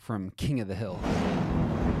Gribble from King of the Hill.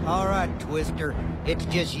 All right, Twister, it's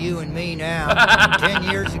just you and me now.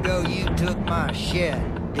 10 years ago, you took my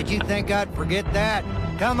shed. Did you think I'd forget that?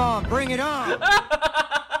 Come on, bring it on.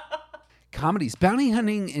 Comedies, bounty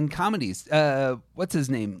hunting in comedies. What's his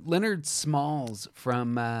name? Leonard Smalls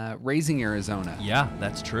from Raising Arizona. Yeah,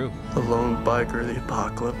 that's true. The lone biker, the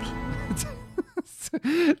apocalypse.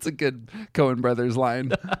 It's a good Coen Brothers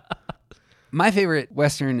line. My favorite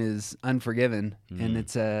Western is Unforgiven, and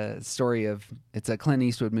it's a story of, it's a Clint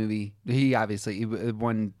Eastwood movie. He obviously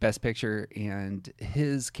won Best Picture, and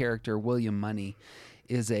his character, William Money,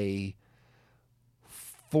 is a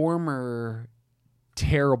former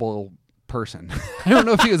terrible person. I don't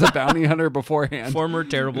know if he was a bounty hunter beforehand. Former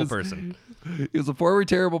terrible person. He was a former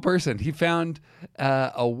terrible person. He found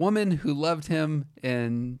a woman who loved him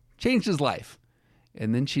and changed his life,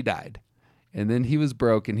 and then she died. And then he was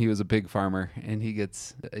broke, and he was a pig farmer, and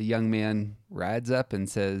a young man rides up and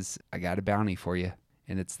says, I got a bounty for you.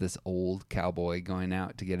 and it's this old cowboy going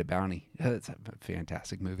out to get a bounty. It's a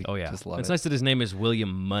fantastic movie. Oh, yeah. Just love It's it. nice that his name is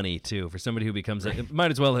William Money, too. For somebody who becomes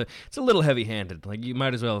might as well, it's a little heavy-handed. Like, you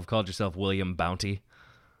might as well have called yourself William Bounty.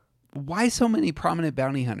 Why so many prominent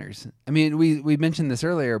bounty hunters? I mean, we mentioned this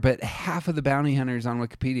earlier, but half of the bounty hunters on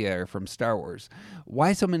Wikipedia are from Star Wars.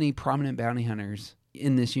 Why so many prominent bounty hunters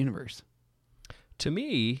in this universe? To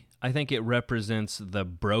me, I think it represents the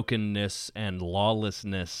brokenness and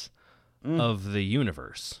lawlessness of the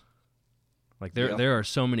universe. Like, there are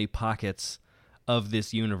so many pockets of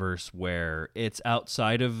this universe where it's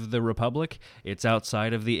outside of the Republic, it's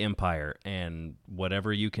outside of the Empire, and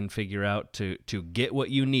whatever you can figure out to get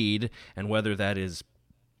what you need, and whether that is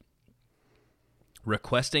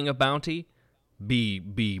requesting a bounty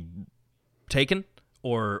be taken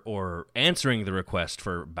or answering the request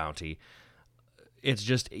for bounty, it's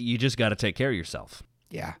just, you just got to take care of yourself.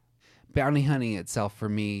 Yeah. Bounty hunting itself, for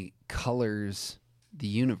me, colors the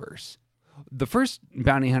universe. The first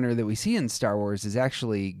bounty hunter that we see in Star Wars is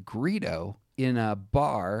actually Greedo in a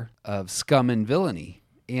bar of scum and villainy.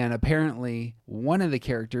 And apparently one of the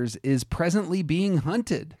characters is presently being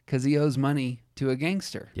hunted because he owes money to a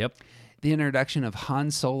gangster. Yep. The introduction of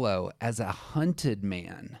Han Solo as a hunted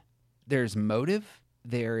man. There's motive,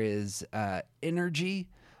 there is energy,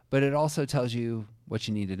 but it also tells you what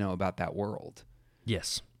you need to know about that world.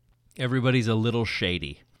 Yes. Everybody's a little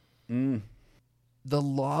shady. The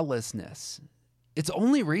lawlessness. It's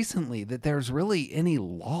only recently that there's really any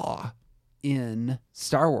law in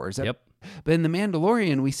Star Wars. Yep. But in The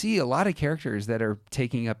Mandalorian, we see a lot of characters that are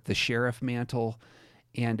taking up the sheriff mantle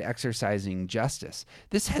and exercising justice.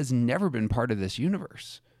 This has never been part of this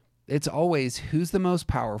universe. It's always who's the most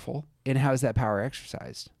powerful and how is that power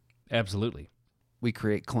exercised. Absolutely. We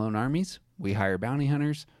create clone armies. We hire bounty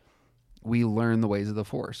hunters. We learn the ways of the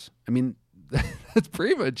Force. I mean, that's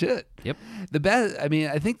pretty much it. Yep.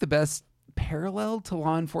 I think the best parallel to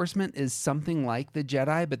law enforcement is something like the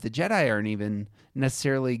Jedi, but the Jedi aren't even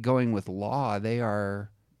necessarily going with law. They're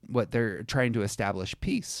trying to establish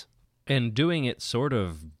peace. And doing it sort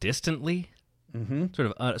of distantly, doing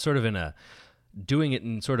it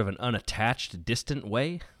in sort of an unattached, distant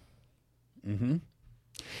way. Mm-hmm.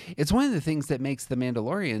 It's one of the things that makes The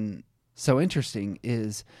Mandalorian so interesting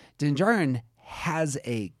is Din Djarin has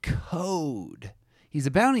a code. He's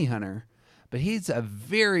a bounty hunter, but he's a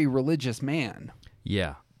very religious man.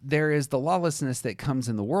 Yeah. There is the lawlessness that comes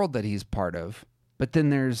in the world that he's part of, but then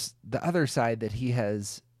there's the other side that he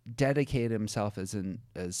has dedicated himself as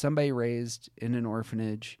somebody raised in an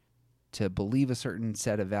orphanage to believe a certain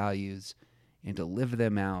set of values and to live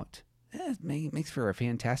them out. It makes for a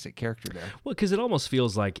fantastic character there. Well, because it almost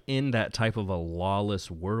feels like in that type of a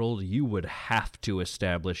lawless world, you would have to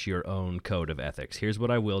establish your own code of ethics. Here's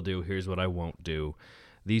what I will do. Here's what I won't do.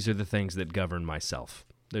 These are the things that govern myself.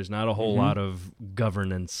 There's not a whole lot of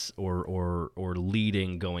governance or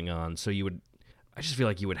leading going on. So I just feel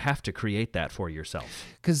like you would have to create that for yourself.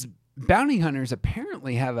 Because bounty hunters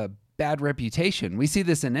apparently have a bad reputation. We see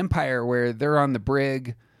this in Empire where they're on the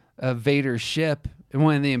brig of Vader's ship, and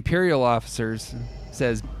one of the Imperial officers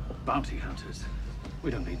says, "Bounty hunters,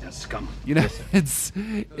 we don't need that scum." You know, it's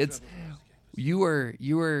you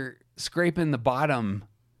were scraping the bottom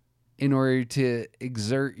in order to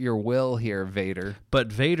exert your will here, Vader.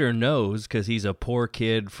 But Vader knows, because he's a poor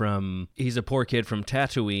kid from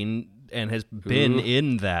Tatooine and has been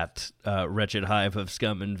in that wretched hive of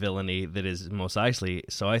scum and villainy that is Mos Eisley.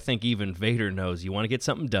 So I think even Vader knows you want to get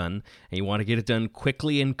something done, and you want to get it done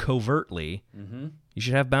quickly and covertly, you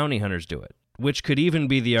should have bounty hunters do it. Which could even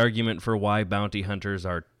be the argument for why bounty hunters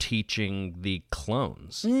are teaching the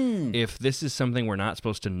clones. If this is something we're not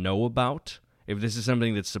supposed to know about, if this is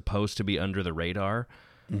something that's supposed to be under the radar,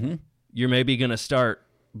 you're maybe going to start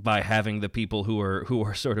by having the people who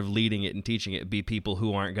are sort of leading it and teaching it be people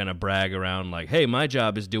who aren't going to brag around like, hey, my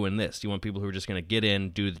job is doing this. You want people who are just going to get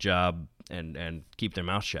in, do the job, and keep their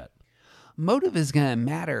mouth shut. Motive is going to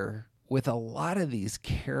matter with a lot of these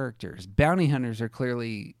characters. Bounty hunters are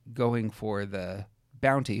clearly going for the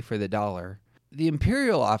bounty, for the dollar. The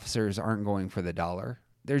Imperial officers aren't going for the dollar.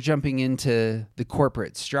 They're jumping into the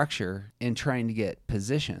corporate structure and trying to get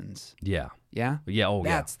positions. Yeah. Yeah? Yeah,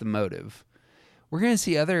 That's the motive. We're going to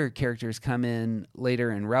see other characters come in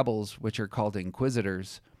later in Rebels, which are called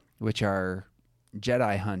Inquisitors, which are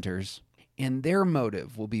Jedi hunters. And their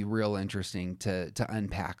motive will be real interesting to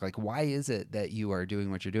unpack. Like, why is it that you are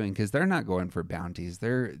doing what you're doing? Because they're not going for bounties.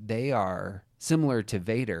 They are similar to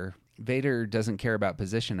Vader. Vader doesn't care about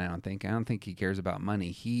position, I don't think. I don't think he cares about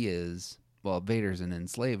money. Vader's an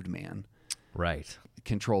enslaved man. Right.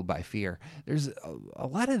 Controlled by fear. There's a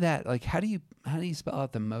lot of that. Like, how do you spell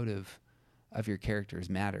out the motive of your characters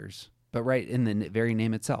matters. But right in the very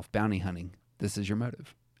name itself, bounty hunting, this is your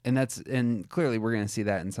motive. And clearly we're going to see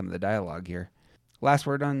that in some of the dialogue here. Last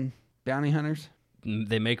word on bounty hunters?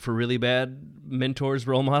 They make for really bad mentors,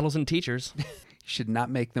 role models, and teachers. You should not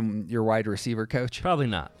make them your wide receiver coach. Probably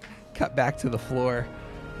not. Cut back to the floor.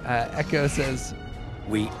 Echo says,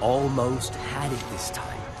 We almost had it this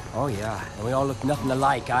time. Oh, yeah. And we all look nothing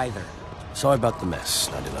alike either. Sorry about the mess,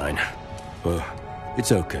 99.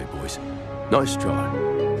 It's okay, boys. Nice try.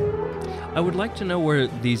 I would like to know where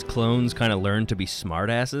these clones kind of learn to be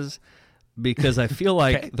smartasses, because I feel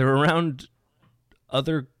like they're around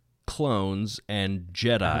other clones and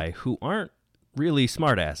Jedi who aren't really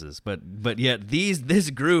smartasses, but yet this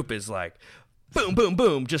group is like boom, boom,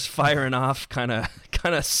 boom, just firing off kind of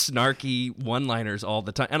snarky one-liners all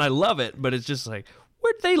the time, and I love it. But it's just like,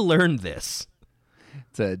 where'd they learn this?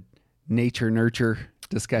 It's a nature-nurture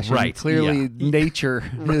discussion. Right. Clearly, nature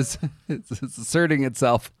is asserting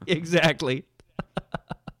itself. Exactly.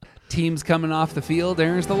 Teams coming off the field.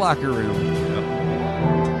 There's the locker room.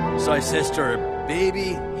 So, sister,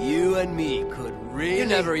 baby, you and me could really... You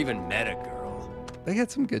never even met a girl. They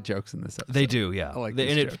got some good jokes in this episode. They do, yeah. I like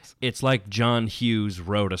these jokes. It's like John Hughes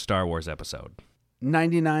wrote a Star Wars episode.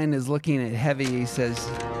 99 is looking at Heavy. He says,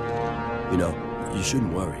 You know, you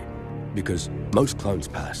shouldn't worry, because most clones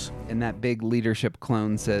pass. And that big leadership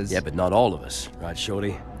clone says, Yeah, but not all of us, right,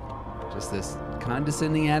 Shorty? Just this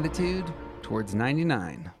condescending attitude towards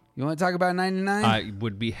 99. You want to talk about 99? I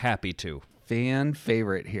would be happy to. Fan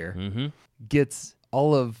favorite here. Mm-hmm. Gets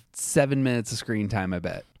all of 7 minutes of screen time, I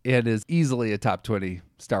bet. It is easily a top 20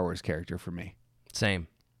 Star Wars character for me. Same.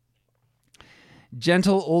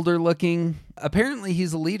 Gentle, older looking. Apparently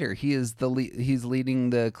he's a leader. He is he's leading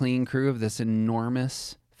the cleaning crew of this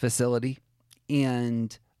enormous facility.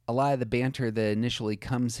 And a lot of the banter that initially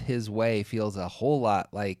comes his way feels a whole lot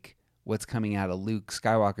like what's coming out of Luke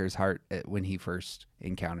Skywalker's heart when he first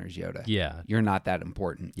encounters Yoda. Yeah. You're not that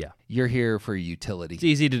important. Yeah. You're here for utility. It's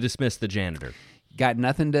easy to dismiss the janitor. Got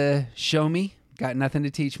nothing to show me. Got nothing to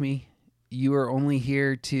teach me. You are only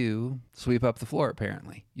here to sweep up the floor,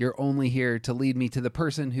 apparently. You're only here to lead me to the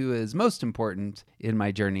person who is most important in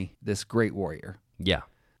my journey, this great warrior. Yeah.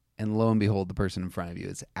 And lo and behold, the person in front of you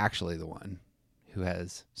is actually the one who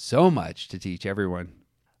has so much to teach everyone.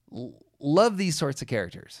 Love these sorts of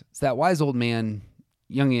characters. It's that wise old man,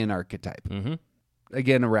 Jungian archetype. Mm-hmm.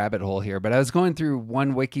 Again, a rabbit hole here, but I was going through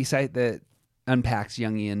one wiki site that unpacks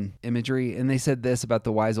Jungian imagery, and they said this about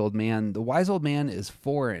the wise old man. The wise old man is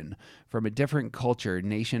foreign, from a different culture,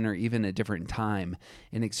 nation, or even a different time.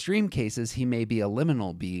 In extreme cases, he may be a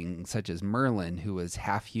liminal being, such as Merlin, who was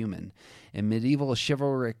half human. In medieval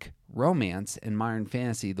chivalric romance and modern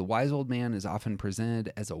fantasy, the wise old man is often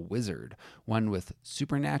presented as a wizard, one with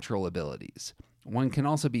supernatural abilities. One can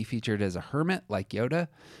also be featured as a hermit, like Yoda.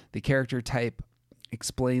 The character type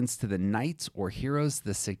explains to the knights or heroes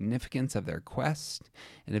the significance of their quest,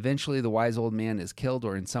 and eventually the wise old man is killed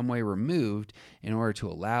or in some way removed in order to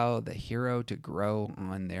allow the hero to grow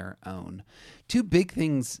on their own. Two big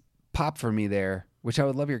things pop for me there, which I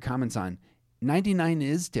would love your comments on. 99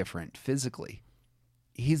 is different physically.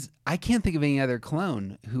 I can't think of any other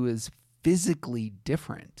clone who is physically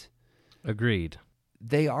different. Agreed.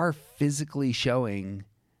 They are physically showing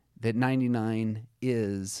that 99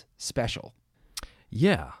 is special.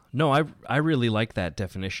 Yeah. No, I really like that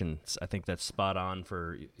definition. I think that's spot on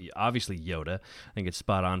for, obviously, Yoda. I think it's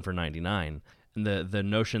spot on for 99. And the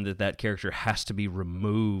notion that character has to be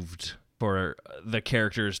removed for the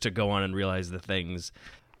characters to go on and realize the things,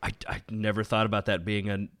 I never thought about that being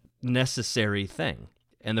a necessary thing.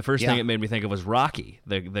 And the first thing it made me think of was Rocky.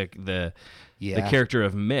 The character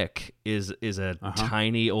of Mick is a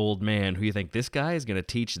tiny old man who you think, this guy is going to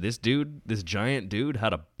teach this giant dude how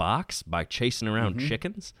to box by chasing around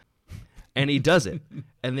chickens? And he does it.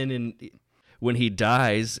 And then when he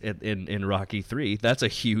dies in Rocky 3, that's a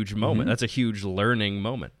huge moment. That's a huge learning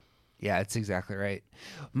moment. Yeah, it's exactly right.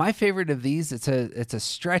 My favorite of these, it's a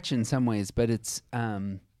stretch in some ways, but it's I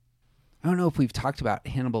don't know if we've talked about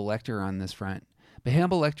Hannibal Lecter on this front. But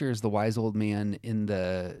Hannibal Lecter is the wise old man in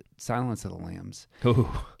the Silence of the Lambs. Ooh.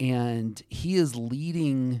 And he is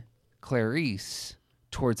leading Clarice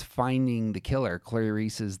towards finding the killer.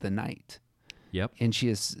 Clarice is the knight. Yep. And she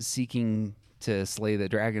is seeking to slay the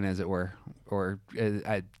dragon, as it were, or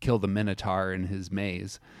kill the Minotaur in his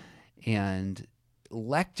maze. And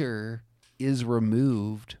Lecter is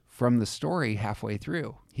removed from the story halfway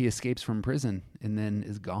through. He escapes from prison and then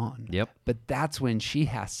is gone. Yep. But that's when she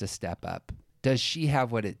has to step up. Does she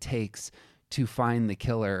have what it takes to find the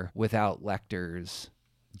killer without Lecter's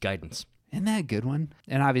guidance? Isn't that a good one?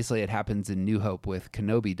 And obviously it happens in New Hope with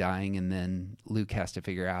Kenobi dying, and then Luke has to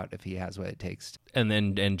figure out if he has what it takes. And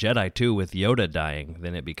Jedi too, with Yoda dying,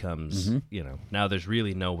 then it becomes, now there's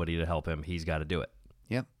really nobody to help him. He's got to do it.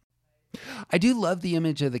 Yep. I do love the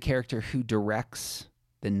image of the character who directs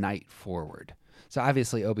the Knight forward. So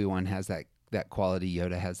obviously Obi-Wan has that quality.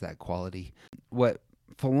 Yoda has that quality. What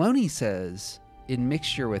Filoni says in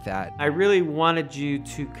mixture with that, I really wanted you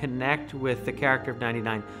to connect with the character of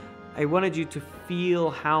 99. I wanted you to feel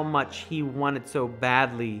how much he wanted so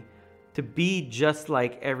badly to be just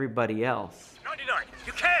like everybody else. 99,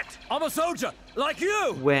 you can't! I'm a soldier, like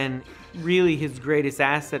you! When really his greatest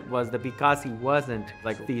asset was that because he wasn't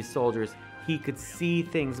like these soldiers, he could see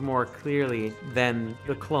things more clearly than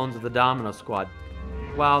the clones of the Domino Squad.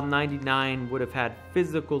 While 99 would have had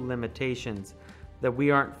physical limitations that we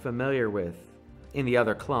aren't familiar with in the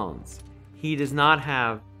other clones, he does not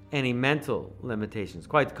have any mental limitations.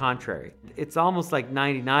 Quite the contrary. It's almost like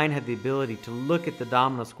 99 had the ability to look at the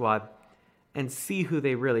Domino Squad and see who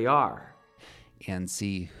they really are. And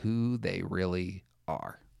see who they really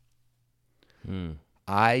are.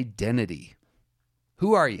 Identity.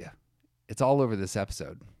 Who are you? It's all over this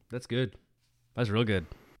episode. That's good. That's real good.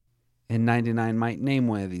 And 99 might name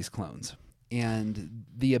one of these clones. And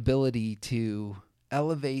the ability to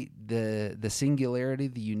elevate the singularity,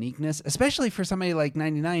 the uniqueness, especially for somebody like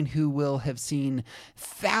 99 who will have seen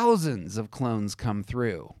thousands of clones come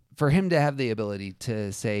through. For him to have the ability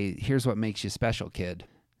to say, here's what makes you special, kid.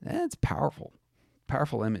 That's powerful.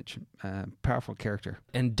 Powerful image, powerful character.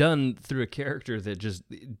 And done through a character that just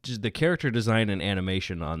the character design and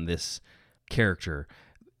animation on this character.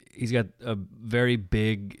 He's got a very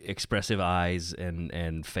big, expressive eyes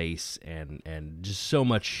and face and just so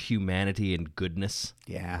much humanity and goodness.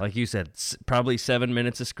 Yeah. Like you said, probably 7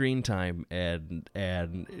 minutes of screen time and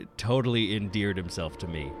totally endeared himself to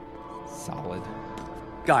me. Solid.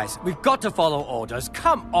 Guys, we've got to follow orders.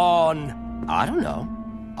 Come on. I don't know.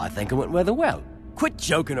 I think it went rather well. Quit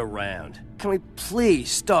joking around. Can we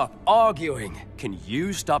please stop arguing? Can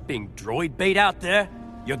you stop being droid bait out there?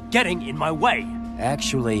 You're getting in my way.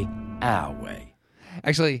 Actually, our way.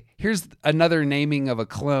 Actually, here's another naming of a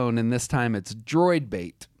clone, and this time it's droid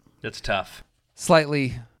bait. That's tough.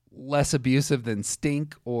 Slightly less abusive than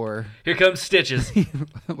stink or... Here comes Stitches.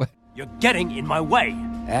 You're getting in my way.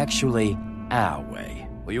 Actually, our way.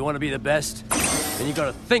 Well, you want to be the best? Then you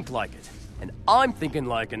gotta think like it. And I'm thinking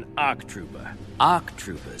like an ARC trooper. ARC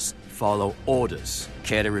troopers follow orders.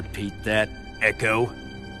 Care to repeat that, Echo?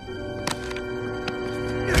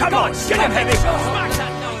 Come on, get him, Heavy!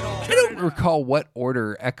 I don't recall what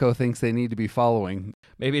order Echo thinks they need to be following.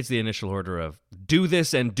 Maybe it's the initial order of do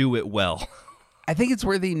this and do it well. I think it's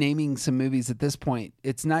worthy naming some movies at this point.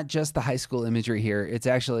 It's not just the high school imagery here. It's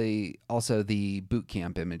actually also the boot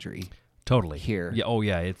camp imagery. Totally. Here. Yeah. Oh,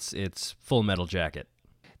 yeah. It's Full Metal Jacket.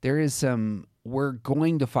 There is some, we're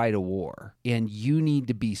going to fight a war, and you need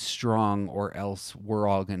to be strong or else we're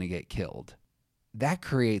all going to get killed. That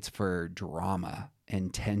creates for drama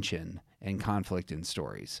and tension and conflict in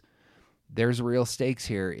stories. There's real stakes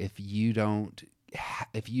here if you don't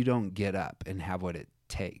get up and have what it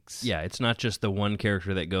takes. Yeah, it's not just the one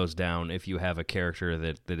character that goes down. If you have a character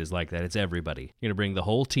that is like that, it's everybody. You're going to bring the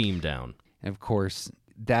whole team down. And of course,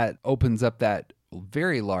 that opens up that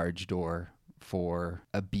very large door for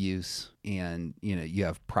abuse, and you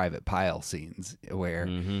have private pile scenes where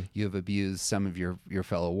you have abused some of your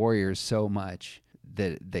fellow warriors so much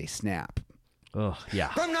that they snap. Oh, yeah.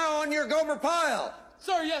 From now on, you're Gomer Pyle.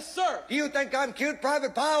 Sir, yes, sir. Do you think I'm cute,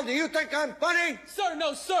 Private Pyle? Do you think I'm funny? Sir,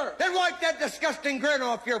 no, sir. Then wipe that disgusting grin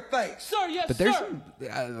off your face. Sir, yes, but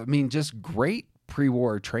there's, just great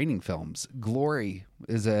pre-war training films. Glory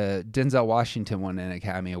is a Denzel Washington won an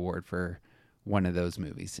Academy Award for one of those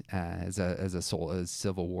movies as a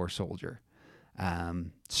Civil War soldier.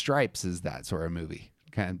 Stripes is that sort of movie.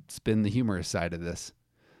 Kind of spin the humorous side of this.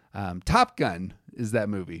 Top Gun is that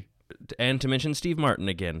movie. And to mention Steve Martin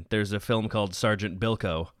again, there's a film called Sergeant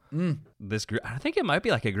Bilko. This group, I think it might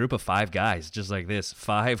be like a group of 5 guys, just like this.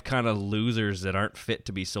 5 kind of losers that aren't fit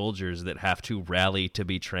to be soldiers that have to rally to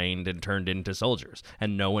be trained and turned into soldiers.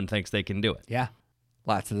 And no one thinks they can do it. Yeah.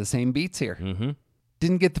 Lots of the same beats here. Mm-hmm.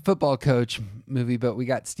 Didn't get the football coach movie, but we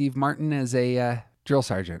got Steve Martin as a drill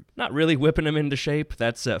sergeant. Not really whipping him into shape.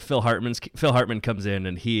 That's Phil Hartman. Phil Hartman comes in,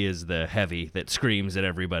 and he is the heavy that screams at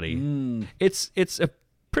everybody. It's a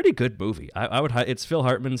pretty good movie. I would. It's Phil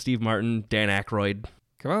Hartman, Steve Martin, Dan Aykroyd.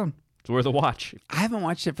 Come on. It's worth a watch. I haven't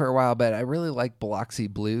watched it for a while, but I really like Biloxi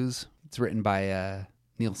Blues. It's written by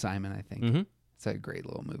Neil Simon, I think. Mm-hmm. It's a great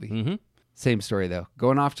little movie. Mm-hmm. Same story, though.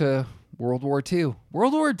 Going off to World War II.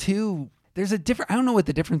 World War II There's a different. I don't know what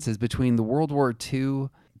the difference is between the World War II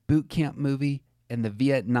boot camp movie and the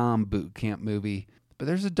Vietnam boot camp movie, but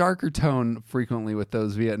there's a darker tone frequently with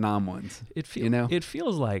those Vietnam ones. It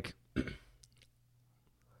feels like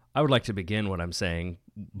I would like to begin what I'm saying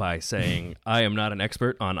by saying I am not an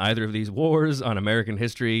expert on either of these wars, on American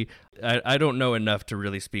history. I don't know enough to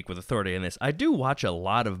really speak with authority in this. I do watch a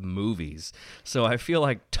lot of movies, so I feel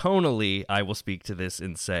like tonally I will speak to this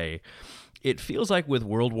and say it feels like with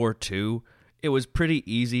World War II, it was pretty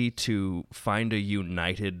easy to find a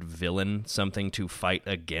united villain, something to fight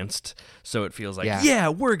against. So it feels like, yeah,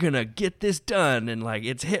 we're going to get this done. And like,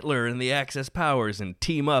 it's Hitler and the Axis powers and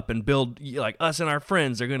team up and build, like us and our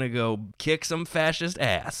friends are going to go kick some fascist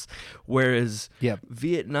ass. Whereas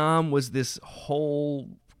Vietnam was this whole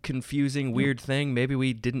confusing, weird thing. Maybe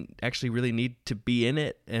we didn't actually really need to be in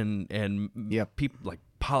it. And people like,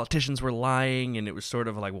 politicians were lying, and it was sort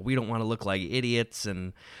of like, well, we don't want to look like idiots,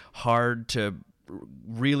 and hard to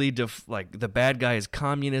really like the bad guy is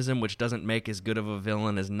communism, which doesn't make as good of a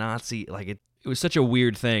villain as Nazi. Like it was such a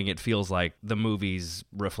weird thing. It feels like the movies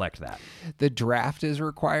reflect that. The draft is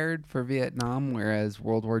required for Vietnam, whereas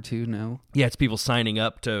World War II, no. Yeah, it's people signing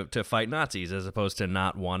up to fight Nazis as opposed to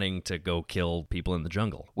not wanting to go kill people in the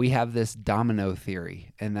jungle. We have this domino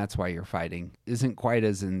theory, and that's why you're fighting. Isn't quite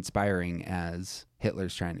as inspiring as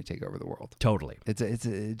Hitler's trying to take over the world. Totally.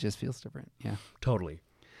 It just feels different. Yeah. Totally.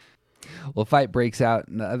 Well, fight breaks out,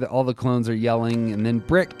 and all the clones are yelling, and then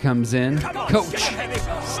Brick comes in. Coach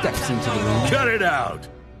steps into the room. Cut it out!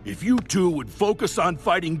 If you two would focus on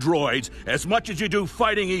fighting droids as much as you do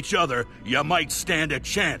fighting each other, you might stand a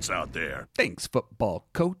chance out there. Thanks, football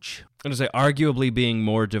coach. I'm going to say arguably being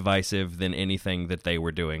more divisive than anything that they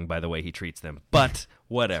were doing by the way he treats them, but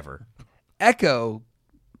whatever. Echo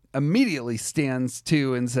immediately stands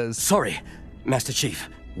to and says, "Sorry, Master Chief."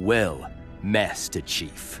 "Well, Master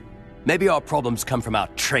Chief, maybe our problems come from our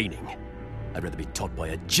training. I'd rather be taught by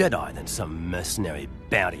a Jedi than some mercenary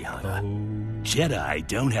bounty hunter." Jedi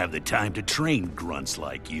don't have the time to train grunts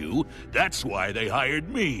like you. That's why they hired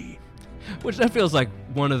me. Which that feels like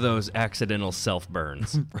one of those accidental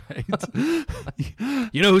self-burns. Right.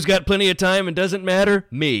 You know who's got plenty of time and doesn't matter?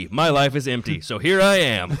 Me. My life is empty, so here I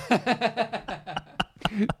am.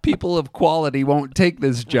 People of quality won't take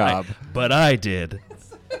this job. Right. But I did.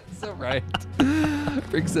 So right.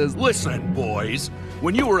 Brick says, "Listen, boys,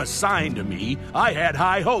 when you were assigned to me, I had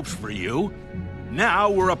high hopes for you.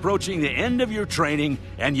 Now we're approaching the end of your training,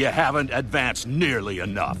 and you haven't advanced nearly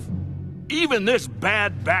enough. Even this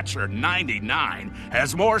bad Batcher 99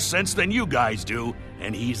 has more sense than you guys do,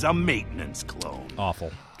 and he's a maintenance clone."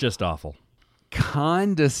 Awful. Just awful.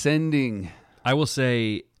 Condescending. I will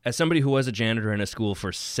say, as somebody who was a janitor in a school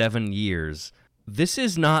for 7 years, this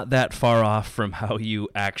is not that far off from how you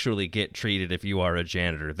actually get treated if you are a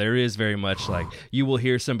janitor. There is very much like, you will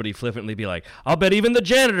hear somebody flippantly be like, "I'll bet even the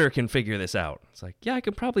janitor can figure this out." It's like, yeah, I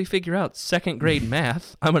could probably figure out second grade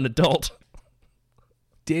math. I'm an adult.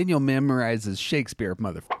 Daniel memorizes Shakespeare,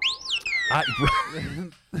 motherfucker.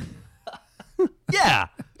 Yeah,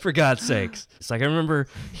 for God's sakes. It's like I remember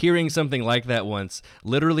hearing something like that once,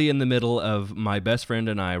 literally in the middle of my best friend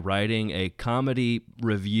and I writing a comedy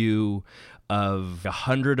review of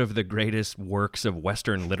 100 of the greatest works of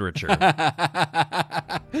Western literature.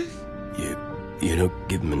 You don't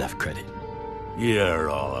give him enough credit. You're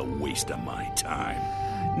all a waste of my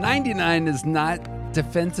time. 99 is not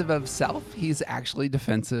defensive of self. He's actually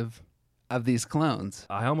defensive of these clones.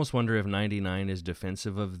 I almost wonder if 99 is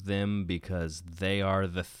defensive of them because they are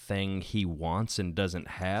the thing he wants and doesn't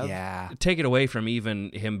have. Yeah. Take it away from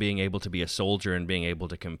even him being able to be a soldier and being able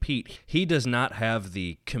to compete. He does not have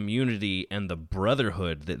the community and the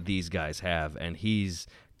brotherhood that these guys have, and he's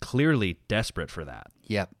clearly desperate for that.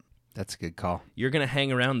 Yep. That's a good call. You're going to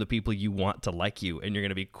hang around the people you want to like you, and you're going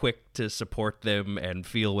to be quick to support them and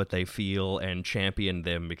feel what they feel and champion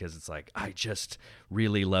them because it's like, I just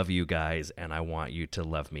really love you guys, and I want you to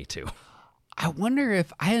love me too. I wonder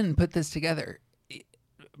if I hadn't put this together.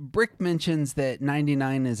 Brick mentions that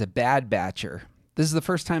 99 is a bad batcher. This is the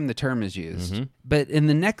first time the term is used. Mm-hmm. But in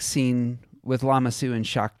the next scene with Lama Su and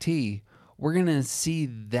Shaak Ti, we're going to see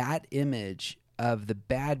that image of the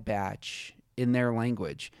Bad Batch in their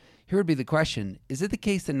language. Here would be the question, is it the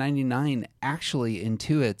case that 99 actually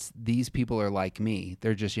intuits these people are like me?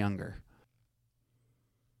 They're just younger.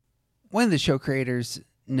 One of the show creators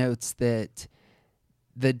notes that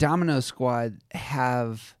the Domino Squad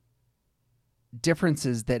have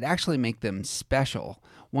differences that actually make them special.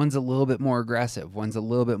 One's a little bit more aggressive. One's a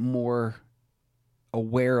little bit more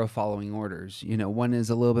aware of following orders. You know, one is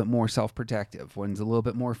a little bit more self-protective. One's a little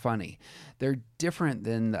bit more funny. They're different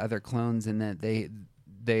than the other clones in that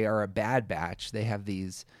they are a bad batch. They have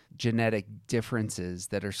these genetic differences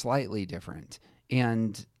that are slightly different.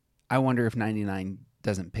 And I wonder if 99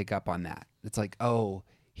 doesn't pick up on that. It's like, oh,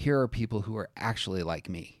 here are people who are actually like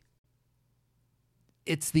me.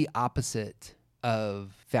 It's the opposite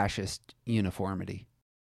of fascist uniformity.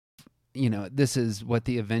 You know, this is what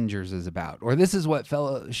the Avengers is about, or this is what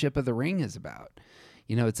Fellowship of the Ring is about.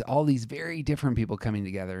 You know, it's all these very different people coming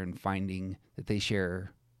together and finding that they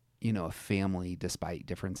share, you know, a family despite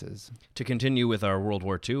differences. To continue with our World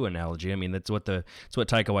War II analogy, I mean, it's what Taika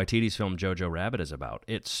Waititi's film Jojo Rabbit is about.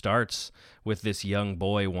 It starts with this young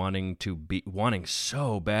boy wanting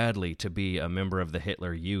so badly to be a member of the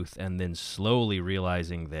Hitler Youth, and then slowly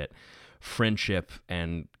realizing that friendship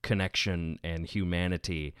and connection and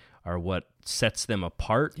humanity are what sets them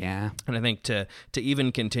apart. Yeah. And I think to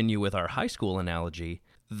even continue with our high school analogy,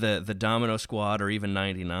 the Domino Squad or even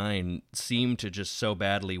 99 seem to just so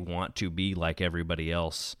badly want to be like everybody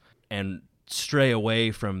else and stray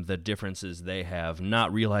away from the differences they have,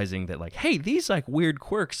 not realizing that, like, hey, these like weird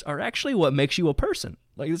quirks are actually what makes you a person.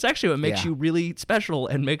 Like, it's actually what makes you really special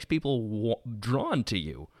and makes people drawn to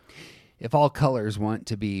you. If all colors want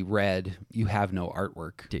to be red, you have no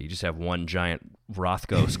artwork. Yeah, you just have one giant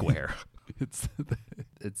Rothko square. It's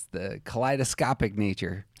the kaleidoscopic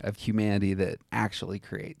nature of humanity that actually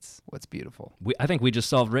creates what's beautiful. I think we just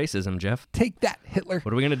solved racism, Jeff. Take that, Hitler.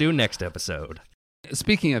 What are we going to do next episode?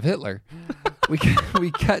 Speaking of Hitler, we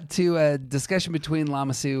cut to a discussion between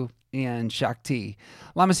Lama Su and Shaak Ti.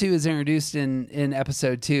 Lama Su is introduced in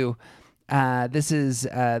episode 2. This is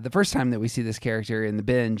the first time that we see this character in the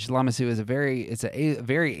binge. Lama Su is a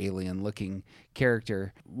very alien-looking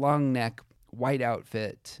character. Long neck, white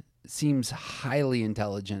outfit, seems highly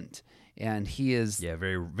intelligent, and he is... Yeah,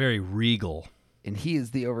 very, very regal. And he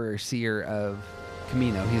is the overseer of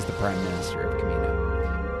Kamino. He's the prime minister of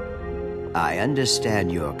Kamino. I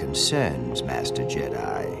understand your concerns, Master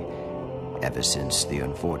Jedi. Ever since the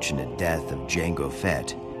unfortunate death of Jango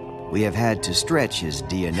Fett, we have had to stretch his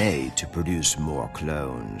DNA to produce more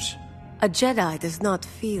clones. A Jedi does not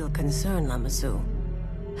feel concern, Lama Su.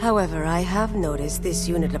 However, I have noticed this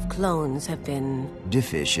unit of clones have been...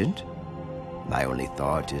 deficient? My only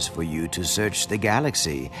thought is for you to search the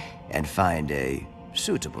galaxy and find a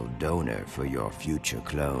suitable donor for your future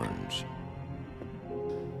clones.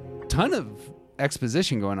 Ton of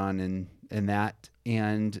exposition going on in that,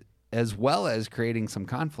 and as well as creating some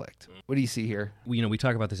conflict. What do you see here? We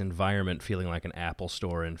talk about this environment feeling like an Apple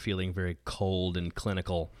store and feeling very cold and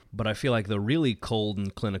clinical, but I feel like the really cold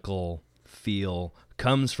and clinical feel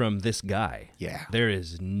comes from this guy. Yeah. There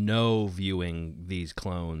is no viewing these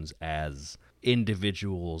clones as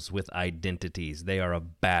individuals with identities. They are a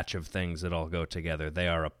batch of things that all go together. They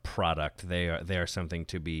are a product. They are something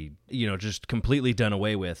to be, just completely done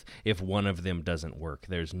away with if one of them doesn't work.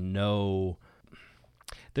 There's no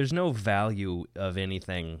value of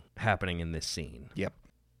anything happening in this scene. Yep.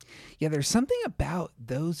 Yeah, there's something about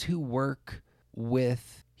those who work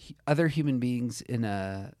with other human beings in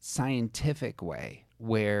a scientific way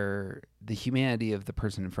where the humanity of the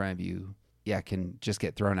person in front of you can just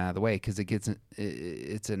get thrown out of the way because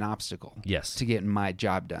it's an obstacle. Yes. To getting my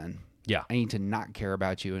job done. Yeah. I need to not care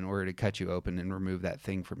about you in order to cut you open and remove that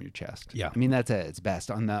thing from your chest. Yeah. I mean, that's at its best.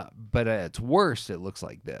 But at its worst, it looks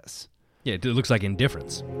like this. Yeah, it looks like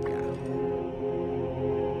indifference. Yeah.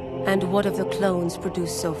 And what have the clones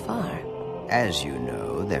produced so far? As you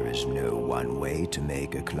know, there is no one way to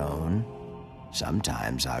make a clone.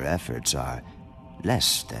 Sometimes our efforts are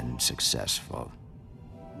less than successful.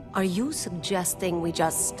 Are you suggesting we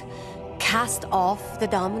just cast off the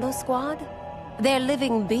Domino Squad? They're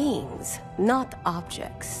living beings, not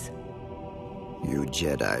objects. You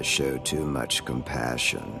Jedi show too much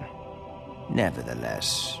compassion.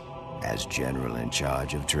 Nevertheless, as General in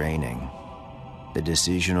charge of training, the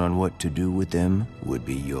decision on what to do with them would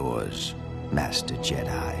be yours, Master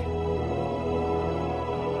Jedi.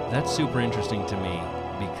 That's super interesting to me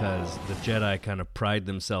because the Jedi kind of pride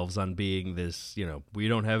themselves on being this, we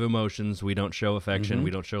don't have emotions, we don't show affection,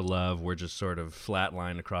 we don't show love, we're just sort of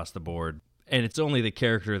flatline across the board. And it's only the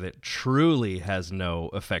character that truly has no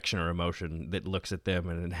affection or emotion that looks at them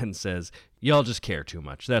and says, y'all just care too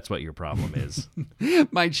much. That's what your problem is.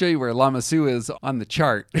 Might show you where Lama Su is on the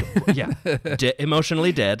chart. Yeah.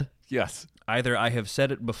 Emotionally dead. Yes. Either I have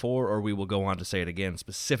said it before or we will go on to say it again,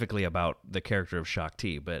 specifically about the character of Shaak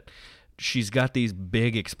Ti. But she's got these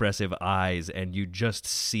big expressive eyes and you just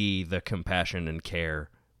see the compassion and care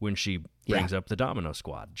when she brings up the Domino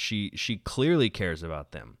Squad. She clearly cares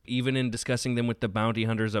about them. Even in discussing them with the bounty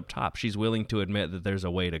hunters up top, she's willing to admit that there's a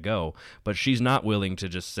way to go, but she's not willing to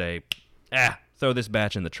just say, throw this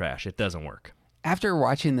batch in the trash. It doesn't work. After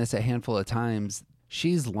watching this a handful of times,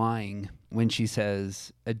 she's lying when she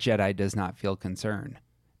says a Jedi does not feel concern.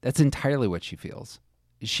 That's entirely what she feels.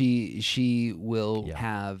 She will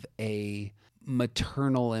have a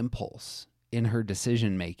maternal impulse in her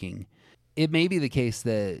decision making. It may be the case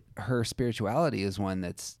that her spirituality is one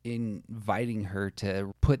that's inviting her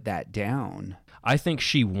to put that down. I think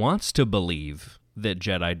she wants to believe that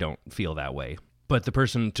Jedi don't feel that way, but the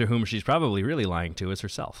person to whom she's probably really lying to is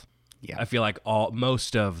herself. Yeah. I feel like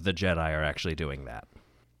most of the Jedi are actually doing that,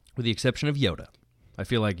 with the exception of Yoda. I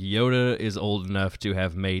feel like Yoda is old enough to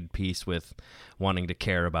have made peace with wanting to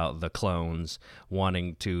care about the clones,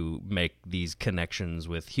 wanting to make these connections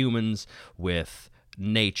with humans, with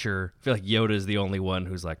nature. I feel like Yoda is the only one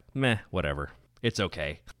who's like, meh, whatever. It's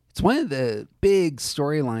okay. It's one of the big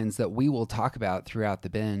storylines that we will talk about throughout the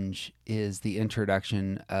binge is the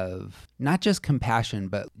introduction of not just compassion,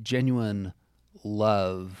 but genuine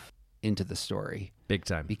love into the story. Big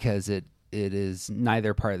time. Because it is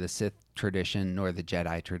neither part of the Sith tradition nor the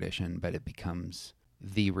Jedi tradition, but it becomes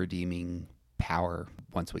the redeeming power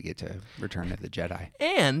once we get to Return of the Jedi.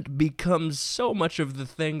 And becomes so much of the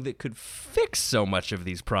thing that could fix so much of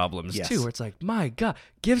these problems, Yes. too. Where it's like, my God,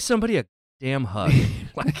 give somebody a damn hug.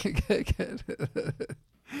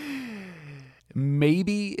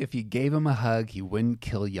 Maybe if you gave him a hug, he wouldn't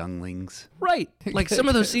kill younglings. Right. Like some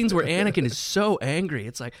of those scenes where Anakin is so angry.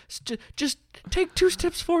 It's like, just take 2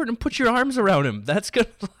 steps forward and put your arms around him. That's good.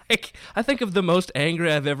 Like, I think of the most angry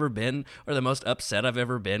I've ever been or the most upset I've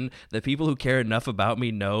ever been. The people who care enough about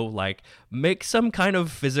me know, like, make some kind of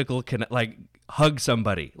physical like, hug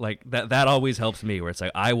somebody. Like, that always helps me, where it's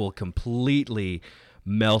like, I will completely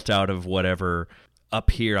melt out of whatever up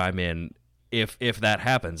here I'm in. If that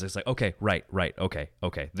happens, it's like, okay, right, okay,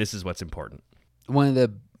 this is what's important. One of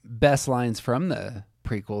the best lines from the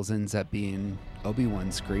prequels ends up being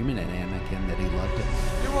Obi-Wan screaming at Anakin that he loved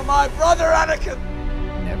him. You were my brother, Anakin!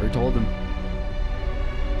 Never told him.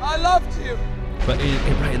 I loved you! But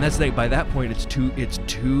right, and that's the thing, by that point, it's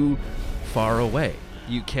too far away.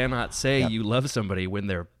 You cannot say you love somebody when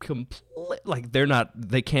they're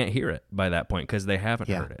they can't hear it by that point because they haven't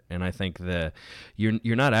heard it. And I think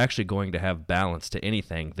you're not actually going to have balance to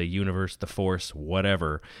anything, the universe, the Force,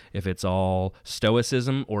 whatever, if it's all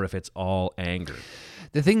stoicism or if it's all anger.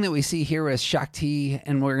 The thing that we see here with Shaak Ti,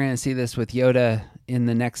 and we're going to see this with Yoda in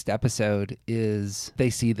the next episode, is they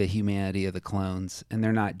see the humanity of the clones, and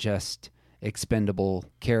they're not just expendable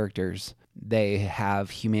characters. They have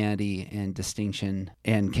humanity and distinction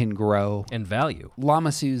and can grow. And value.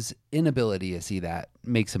 Lama Su's inability to see that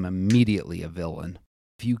makes him immediately a villain.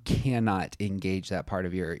 If you cannot engage that part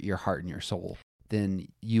of your heart and your soul, then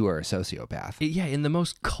you are a sociopath. Yeah, in the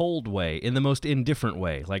most cold way, in the most indifferent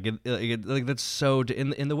way. Like that's so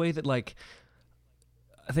in the way that, like,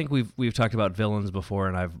 I think we've talked about villains before,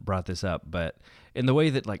 and I've brought this up, but in the way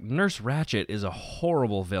that, like, Nurse Ratched is a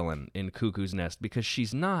horrible villain in Cuckoo's Nest because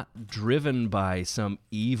she's not driven by some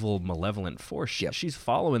evil, malevolent force. She's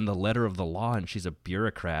following the letter of the law, and she's a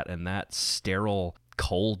bureaucrat, and that sterile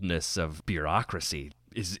coldness of bureaucracy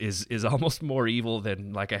is almost more evil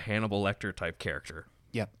than, like, a Hannibal Lecter type character.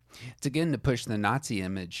 Yep. It's again to push the Nazi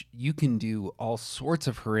image. You can do all sorts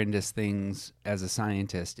of horrendous things as a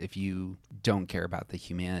scientist if you don't care about the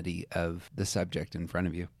humanity of the subject in front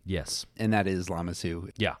of you. Yes. And that is Lama Su.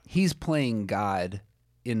 Yeah. He's playing God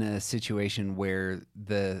in a situation where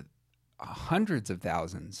the hundreds of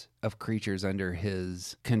thousands of creatures under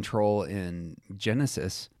his control in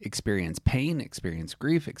Genesis experience pain, experience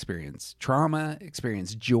grief, experience trauma,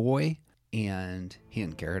 experience joy, and he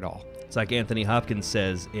didn't care at all. It's like Anthony Hopkins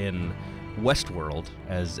says in Westworld,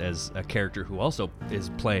 as a character who also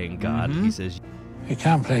is playing God. He says, "You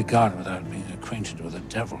can't play God without being acquainted with the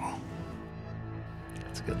devil."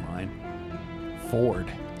 That's a good line. Ford.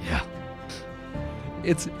 Yeah.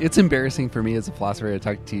 It's embarrassing for me as a philosopher to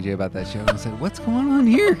talk to TJ about that show and say, what's going on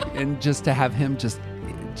here? And just to have him just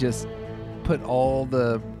put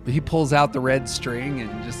he pulls out the red string and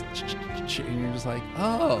and you're just like,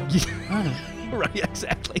 oh. Right,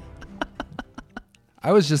 exactly.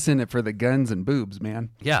 I was just in it for the guns and boobs, man.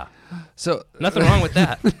 Yeah. So nothing wrong with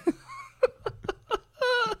that.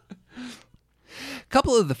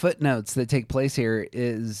 Couple of the footnotes that take place here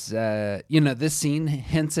is, this scene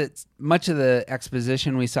hints at much of the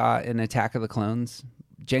exposition we saw in Attack of the Clones.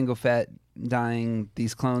 Jango Fett dying,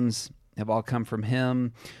 these clones have all come from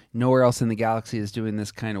him. Nowhere else in the galaxy is doing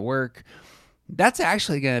this kind of work. That's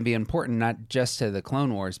actually going to be important, not just to the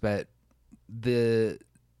Clone Wars, but the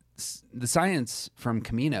science from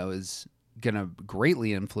Kamino is going to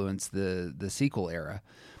greatly influence the sequel era.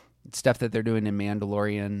 Stuff that they're doing in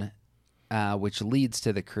Mandalorian, which leads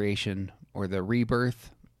to the creation or the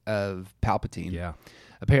rebirth of Palpatine. Yeah.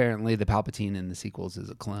 Apparently, the Palpatine in the sequels is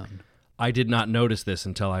a clone. I did not notice this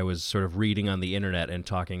until I was sort of reading on the internet and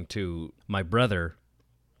talking to my brother,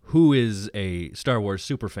 who is a Star Wars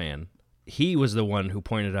superfan. He was the one who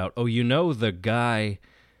pointed out, oh, you know the guy,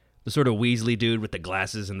 the sort of Weasley dude with the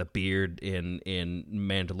glasses and the beard in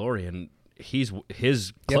Mandalorian,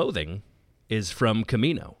 his clothing is from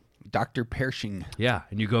Kamino. Dr. Pershing. Yeah,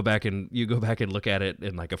 and you go back and look at it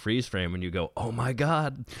in like a freeze frame, and you go, "Oh my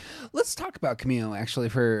God!" Let's talk about Kamino actually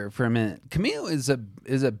for a minute. Kamino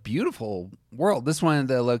is a beautiful world. This is one of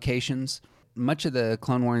the locations much of the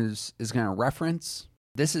Clone Wars is going to reference.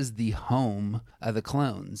 This is the home of the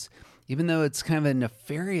clones, even though it's kind of a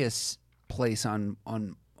nefarious place on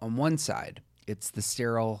one side. It's the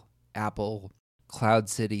sterile Apple Cloud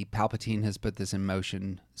City. Palpatine has put this in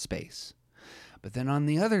motion space. But then on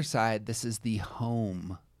the other side, this is the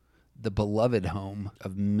home, the beloved home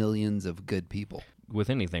of millions of good people. With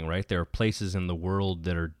anything, right? There are places in the world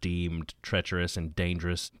that are deemed treacherous and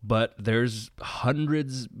dangerous, but there's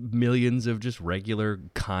hundreds, millions of just regular,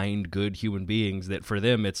 kind, good human beings that for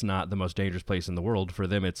them, it's not the most dangerous place in the world. For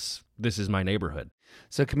them, this is my neighborhood.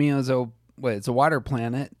 So Kamino's it's a water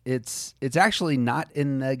planet. It's actually not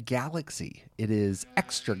in the galaxy. It is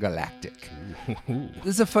extragalactic.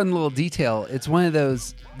 This is a fun little detail. It's one of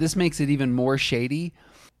those, this makes it even more shady.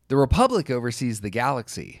 The Republic oversees the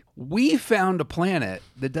galaxy. We found a planet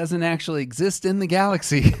that doesn't actually exist in the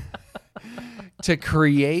galaxy to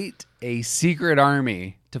create a secret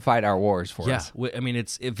army to fight our wars for us. Yeah, I mean,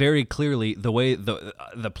 it's very clearly the way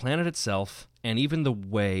the planet itself and even the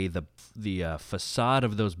way the facade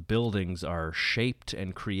of those buildings are shaped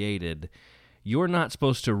and created, you're not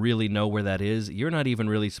supposed to really know where that is. You're not even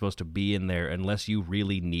really supposed to be in there unless you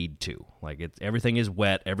really need to. Like, everything is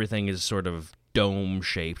wet. Everything is sort of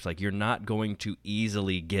dome-shaped. Like, you're not going to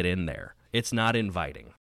easily get in there. It's not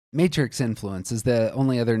inviting. Matrix influence is the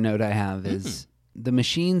only other note I have is the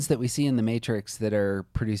machines that we see in the Matrix that are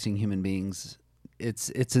producing human beings.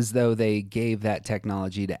 It's as though they gave that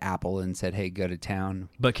technology to Apple and said, hey, go to town.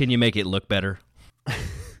 But can you make it look better?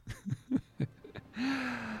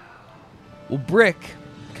 Well, Brick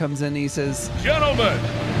comes in and he says, Gentlemen,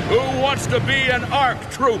 who wants to be an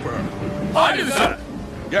ARC trooper? I do that.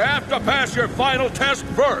 You have to pass your final test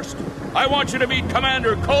first. I want you to meet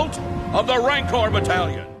Commander Colt of the Rancor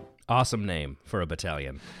Battalion. Awesome name for a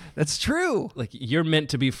battalion. That's true. Like, you're meant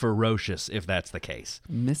to be ferocious if that's the case.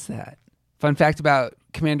 Miss that. Fun fact about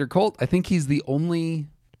Commander Colt, I think he's the only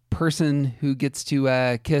person who gets to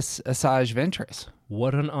kiss Asajj Ventress.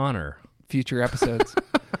 What an honor. Future episodes.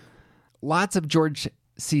 Lots of George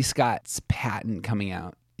C. Scott's patent coming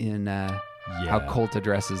out in how Colt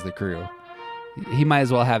addresses the crew. He might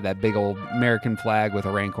as well have that big old American flag with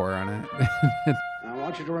a Rancor on it. I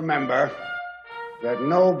want you to remember that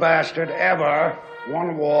no bastard ever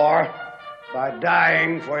won war by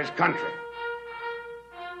dying for his country.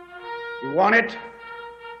 He won it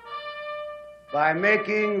by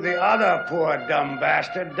making the other poor dumb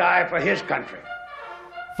bastard die for his country.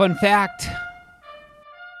 Fun fact,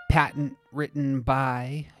 patent written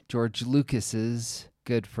by George Lucas's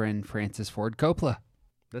good friend Francis Ford Coppola.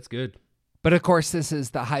 That's good. But of course, this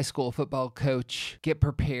is the high school football coach. Get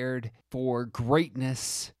prepared for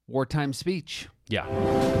greatness wartime speech. Yeah.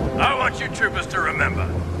 I want you troopers to remember,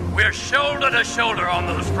 we're shoulder to shoulder on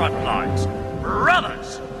those front lines.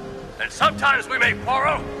 Brothers! And sometimes we may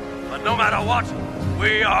quarrel, but no matter what,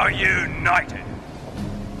 we are united.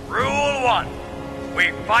 Rule 1, we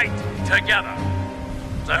fight together.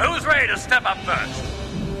 So who's ready to step up first?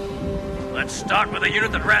 Let's start with the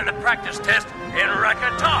unit that ran the practice test in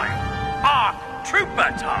record time. Our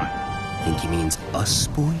trooper time. Think he means us,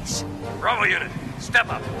 boys? Bravo unit,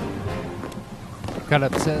 step up. Cut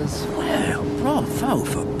up says, well, bravo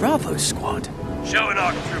for Bravo Squad. Show an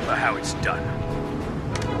ARC trooper how it's done.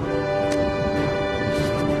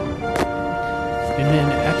 And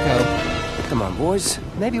then Echo. Come on, boys.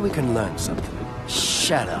 Maybe we can learn something.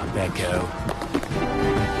 Shut up, Echo.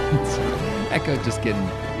 Echo just getting...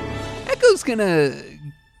 Echo's gonna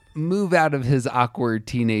move out of his awkward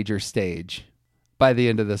teenager stage by the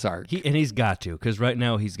end of this arc. He's got to, because right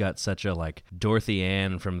now he's got such a, like, Dorothy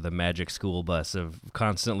Ann from the Magic School Bus of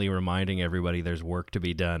constantly reminding everybody there's work to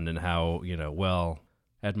be done and how, well,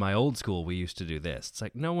 at my old school we used to do this. It's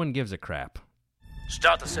like, no one gives a crap.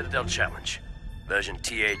 Start the Citadel Challenge. Version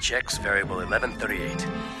THX, variable 1138.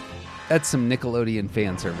 That's some Nickelodeon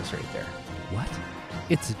fan service right there. What?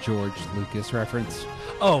 It's a George Lucas reference.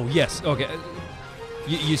 Oh, yes. Okay.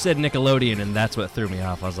 You said Nickelodeon, and that's what threw me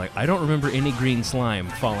off. I was like, I don't remember any green slime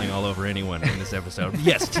falling all over anyone in this episode.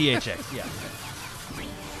 Yes, THX, yeah.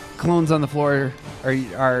 clones on the floor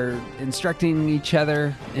are instructing each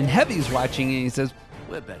other, and Heavy's watching, and he says,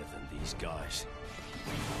 We're better than these guys.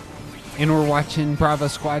 and we're watching Bravo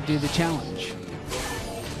Squad do the challenge.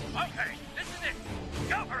 Okay, this is it.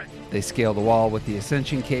 Go for it. They scale the wall with the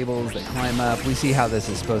ascension cables. They climb up. We see how this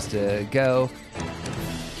is supposed to go.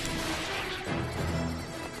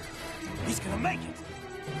 He's gonna make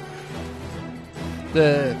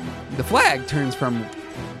it. The flag turns from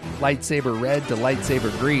lightsaber red to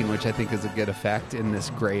lightsaber green, which I think is a good effect in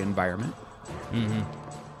this gray environment. Mm-hmm.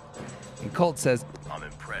 And Colt says, I'm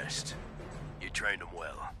impressed. You trained them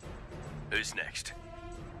well. Who's next?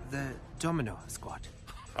 The Domino Squad.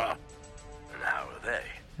 Huh. And how are they?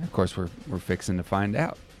 of course, we're fixing to find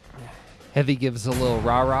out. Heavy gives a little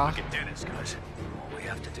rah-rah. We can do this, guys. All we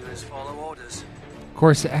have to do is follow orders. Of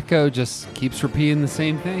course, Echo just keeps repeating the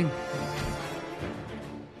same thing.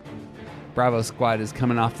 Bravo Squad is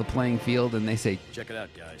coming off the playing field, and they say, Check it out,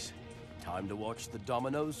 guys. Time to watch the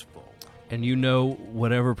dominoes fall. And you know,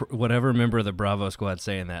 whatever member of the Bravo Squad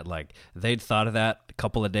saying that, like, they'd thought of that a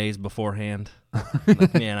couple of days beforehand.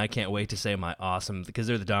 Like, man, I can't wait to say my awesome, because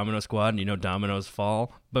they're the Domino Squad, and you know dominoes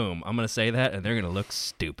fall. Boom, I'm going to say that, and they're going to look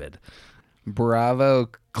stupid. Bravo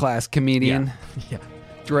class comedian. Yeah.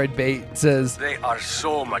 Droid Bait says, They are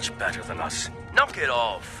so much better than us. Knock it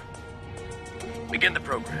off. Begin the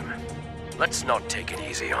program. Let's not take it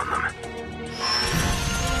easy on them.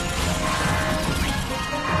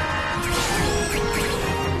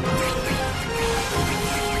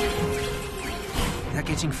 They're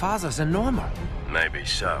getting farther than normal. Maybe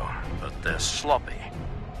so, but they're sloppy.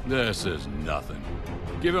 This is nothing.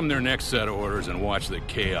 Give them their next set of orders and watch the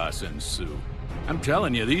chaos ensue. I'm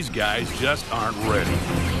telling you, these guys just aren't ready.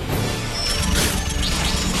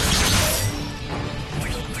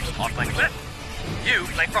 On flank left. You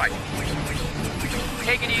flank right.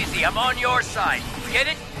 Take it easy. I'm on your side. Get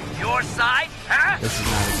it? Your side? Huh? this is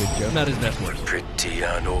not a good joke. Not his best work. Pretty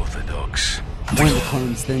unorthodox. One of the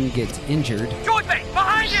clones then gets injured, Droid Bait,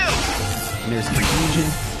 behind you! and there's confusion.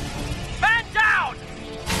 Man down!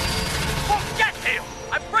 Forget him!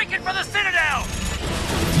 I'm breaking for the Citadel!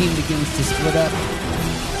 The team begins to split up.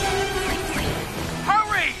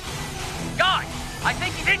 Hurry! Guys, I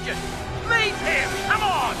think he's injured. Leave him! Come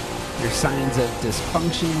on! There's signs of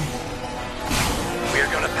dysfunction, We're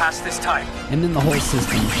gonna pass this time. and then the whole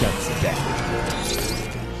system shuts down.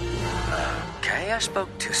 Okay, I spoke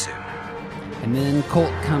too soon. And then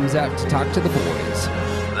Colt comes out to talk to the boys.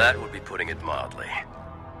 That would be putting it mildly.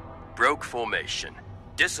 Broke formation,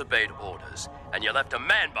 disobeyed orders, and you left a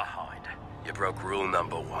man behind. You broke rule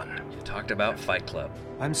number 1. You talked about Fight Club.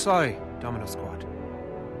 I'm sorry, Domino Squad.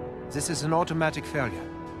 This is an automatic failure.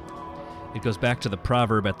 It goes back to the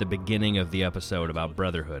proverb at the beginning of the episode about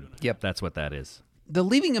brotherhood. Yep. That's what that is. The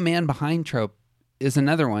leaving a man behind trope is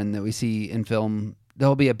another one that we see in film.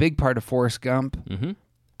 There'll be a big part of Forrest Gump. Mm-hmm.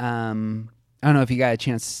 I don't know if you got a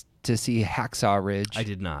chance to see Hacksaw Ridge. I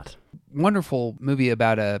did not. Wonderful movie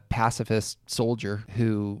about a pacifist soldier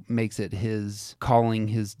who makes it his calling,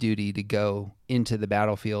 his duty to go into the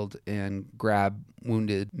battlefield and grab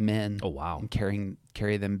wounded men. Oh, wow. And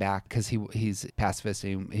carry them back because he's pacifist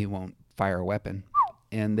and he won't fire a weapon.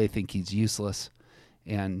 And they think he's useless.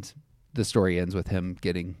 And the story ends with him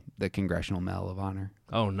getting the Congressional Medal of Honor.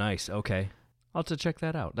 Oh, nice. Okay. I'll have to check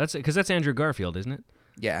that out. That's because that's Andrew Garfield, isn't it?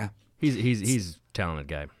 Yeah. He's a talented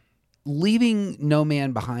guy. Leaving no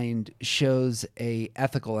man behind shows a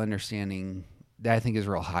ethical understanding that I think is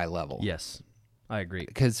real high level. Yes, I agree.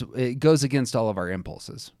 Because it goes against all of our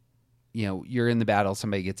impulses. You know, you're in the battle,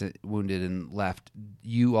 somebody gets wounded and left.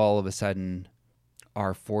 You all of a sudden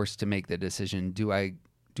are forced to make the decision: do I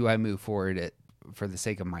move forward for the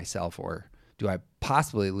sake of myself, or do I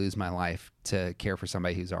possibly lose my life to care for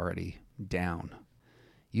somebody who's already down?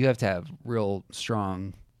 You have to have real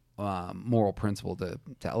strong moral principle to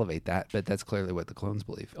elevate that, but that's clearly what the clones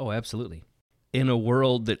believe. Oh, absolutely. In a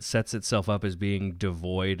world that sets itself up as being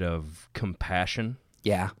devoid of compassion,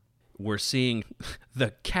 yeah, we're seeing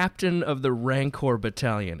the captain of the Rancor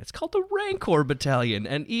Battalion. It's called the Rancor Battalion,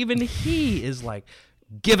 and even he is like,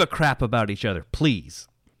 give a crap about each other, please.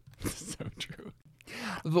 So true.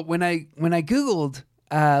 But when I Googled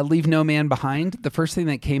Leave No Man Behind, the first thing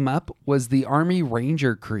that came up was the Army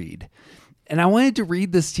Ranger Creed. And I wanted to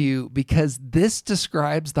read this to you because this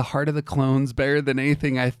describes the heart of the clones better than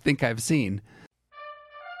anything I think I've seen.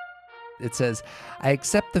 It says, I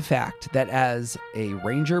accept the fact that as a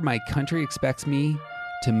ranger, my country expects me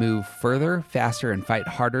to move further, faster, and fight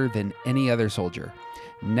harder than any other soldier.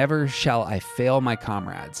 Never shall I fail my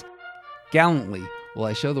comrades. Gallantly will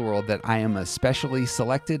I show the world that I am a specially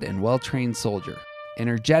selected and well-trained soldier.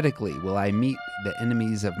 Energetically will I meet the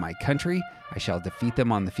enemies of my country. I shall defeat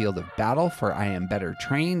them on the field of battle, for I am better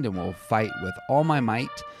trained and will fight with all my might.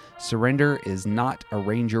 Surrender is not a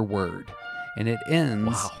ranger word. And it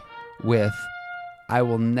ends with, I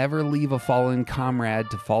will never leave a fallen comrade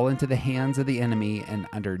to fall into the hands of the enemy, and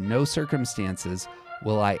under no circumstances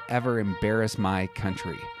will I ever embarrass my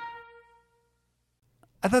country.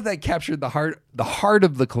 I thought that captured the heart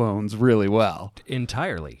of the clones really well.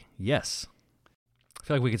 Entirely, yes. I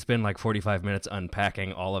feel like we could spend like 45 minutes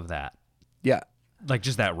unpacking all of that. Yeah. Like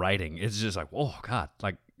just that writing. It's just like, oh, God,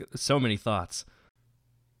 like so many thoughts.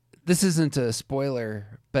 This isn't a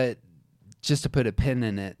spoiler, but just to put a pin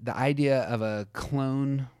in it, the idea of a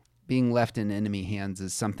clone being left in enemy hands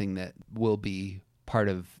is something that will be part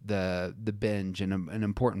of the binge and an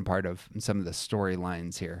important part of some of the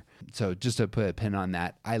storylines here. So just to put a pin on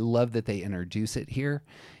that, I love that they introduce it here.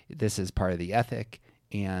 This is part of the ethic,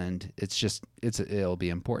 and it'll be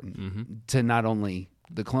important to not only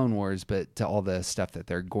the Clone Wars, but to all the stuff that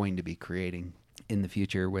they're going to be creating in the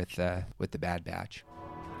future with the Bad Batch.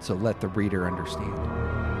 So let the reader understand.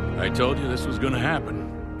 I told you this was going to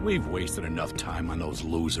happen. We've wasted enough time on those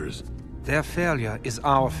losers. Their failure is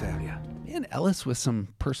our failure. And Ellis with some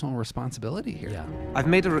personal responsibility here. Yeah. I've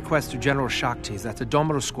made a request to General Shakti that the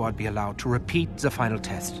Domino Squad be allowed to repeat the final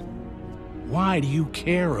test. Why do you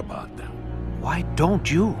care about them? Why don't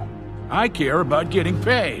you? I care about getting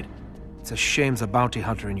paid. It's a shame the bounty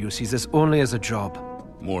hunter in you sees this only as a job.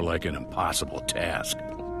 More like an impossible task.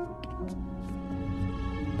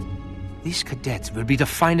 These cadets will be the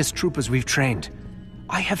finest troopers we've trained.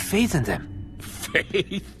 I have faith in them.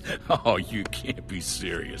 Faith? Oh, you can't be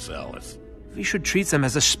serious, Ellis. We should treat them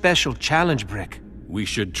as a special challenge, Brick. We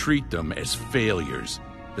should treat them as failures.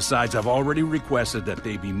 Besides, I've already requested that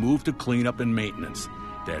they be moved to cleanup and maintenance.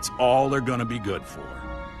 That's all they're gonna be good for.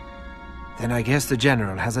 Then I guess the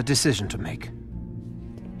General has a decision to make.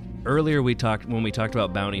 Earlier when we talked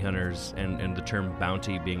about bounty hunters and the term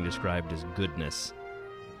bounty being described as goodness,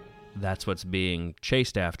 that's what's being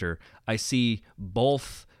chased after. I see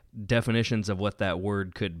both definitions of what that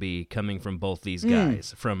word could be coming from both these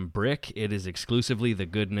guys. From Brick, it is exclusively the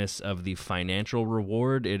goodness of the financial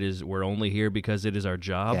reward. It is, we're only here because it is our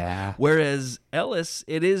job. Yeah. Whereas Ellis,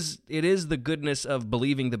 it is the goodness of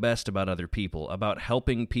believing the best about other people, about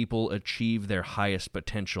helping people achieve their highest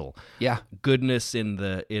potential. Yeah. Goodness in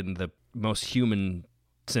the most human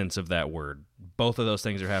sense of that word. Both of those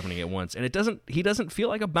things are happening at once, and he doesn't feel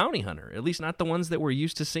like a bounty hunter, at least not the ones that we're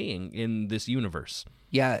used to seeing in this universe.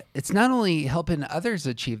 Yeah, it's not only helping others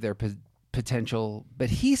achieve their potential, but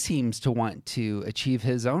he seems to want to achieve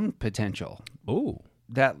his own potential. Ooh.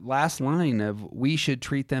 That last line of "we should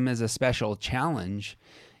treat them as a special challenge"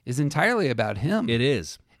 is entirely about him. It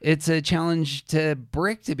is. It's a challenge to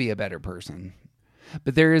Brick to be a better person.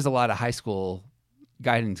 But there is a lot of high school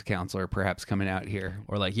guidance counselor perhaps coming out here,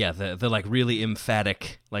 or like the like really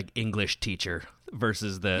emphatic like English teacher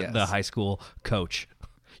versus the high school coach.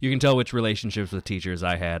 You can tell which relationships with teachers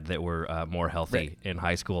I had that were more healthy in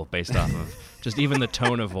high school based off of just even the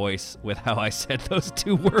tone of voice with how I said those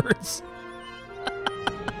two words.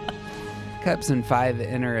 Cubs and 5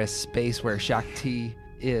 enter a space where Shakti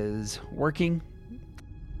is working.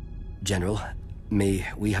 General, may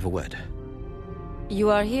we have a word? You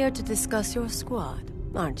are here to discuss your squad,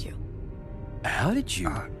 aren't you? How did you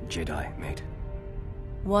Jedi, mate?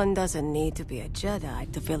 One doesn't need to be a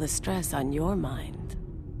Jedi to feel the stress on your mind.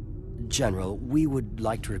 General, we would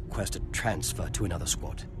like to request a transfer to another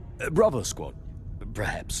squad. Bravo squad,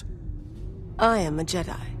 perhaps. I am a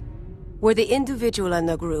Jedi, where the individual and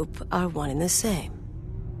the group are one and the same.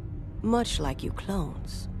 Much like you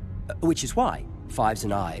clones. Which is why Fives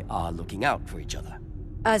and I are looking out for each other.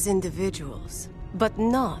 As individuals, but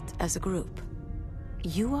not as a group.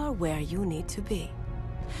 You are where you need to be.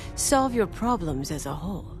 Solve your problems as a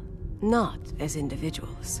whole, not as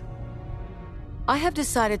individuals. I have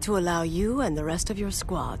decided to allow you and the rest of your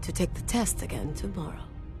squad to take the test again tomorrow.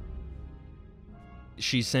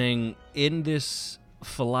 She's saying, in this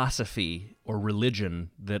philosophy or religion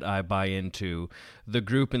that I buy into, the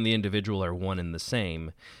group and the individual are one and the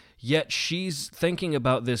same. Yet she's thinking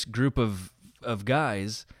about this group of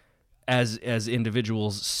guys as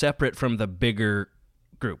individuals separate from the bigger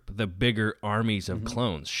group, the bigger armies of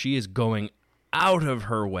clones. She is going out of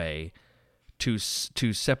her way to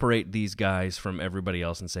separate these guys from everybody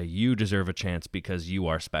else and say, you deserve a chance because you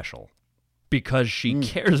are special. Because she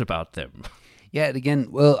cares about them. Yeah, and again,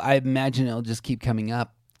 well, I imagine it'll just keep coming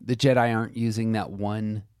up. The Jedi aren't using that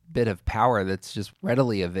one bit of power that's just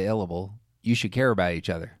readily available. You should care about each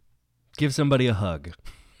other. Give somebody a hug.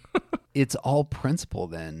 It's all principle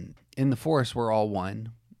then. in the Force, we're all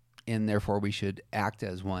one, and therefore we should act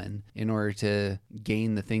as one in order to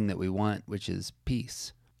gain the thing that we want, which is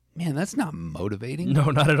peace. Man, that's not motivating. No,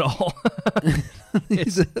 not at all.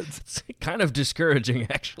 It's kind of discouraging,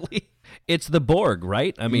 actually. It's the Borg,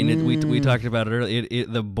 right? I mean, we talked about it earlier.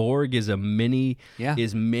 The Borg is many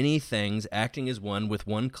things acting as one with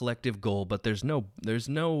one collective goal, but there's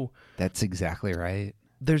no. That's exactly right.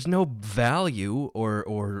 There's no value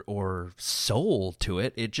or soul to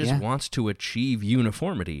it. It just wants to achieve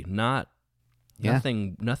uniformity,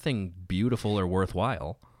 nothing beautiful or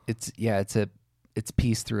worthwhile. It's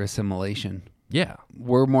peace through assimilation. Yeah.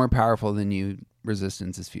 We're more powerful than you.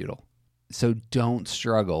 Resistance is futile. So don't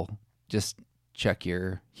struggle. Just check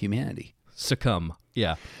your humanity. Succumb.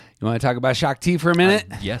 Yeah. You want to talk about Shaak Ti for a minute?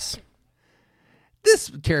 Yes.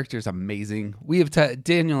 This character is amazing. We have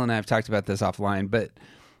Daniel and I have talked about this offline, but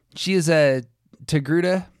she is a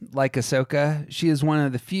Togruta like Ahsoka. She is one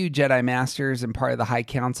of the few Jedi Masters and part of the High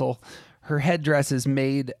Council. Her headdress is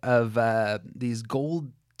made of these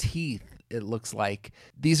gold teeth. It looks like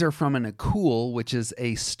these are from an Akul, which is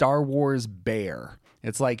a Star Wars bear.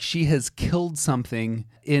 It's like she has killed something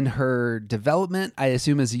in her development, I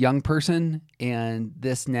assume as a young person, and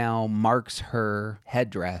this now marks her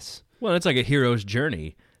headdress. Well, it's like a hero's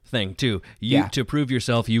journey thing too. To prove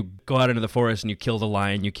yourself, you go out into the forest and you kill the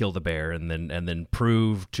lion, you kill the bear, and then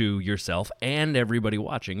prove to yourself and everybody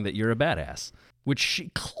watching that you're a badass, which she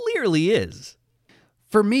clearly is.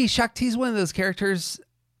 For me, Shaak Ti is one of those characters.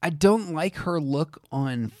 I don't like her look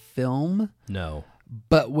on film. No.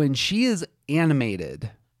 But when she is animated,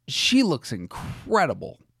 she looks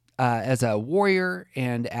incredible. As a warrior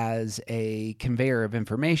and as a conveyor of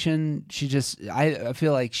information, I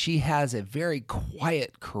feel like she has a very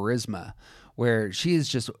quiet charisma where she is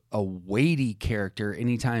just a weighty character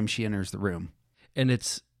anytime she enters the room. And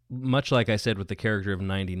it's much like I said with the character of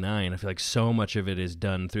 99, I feel like so much of it is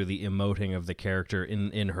done through the emoting of the character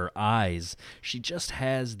in her eyes. She just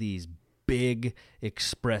has these big,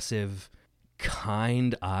 expressive,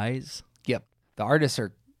 kind eyes. Yep. The artists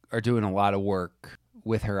are doing a lot of work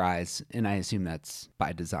with her eyes, and I assume that's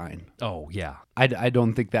by design. Oh, yeah. I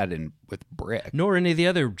don't think that with Brick. Nor any of the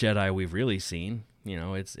other Jedi we've really seen. You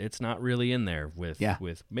know, it's not really in there with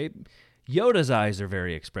maybe Yoda's eyes are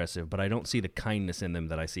very expressive, but I don't see the kindness in them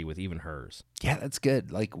that I see with even hers. Yeah, that's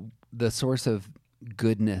good. Like the source of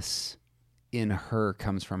goodness in her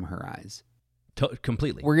comes from her eyes.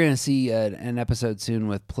 Completely. We're going to see an episode soon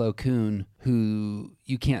with Plo Koon, who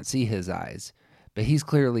you can't see his eyes, but he's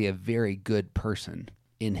clearly a very good person.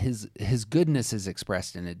 In his goodness is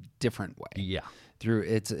expressed in a different way. Yeah. Through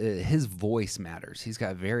his voice matters. He's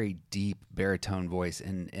got a very deep baritone voice,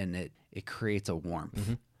 and it creates a warmth.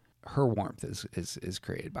 Mm-hmm. Her warmth is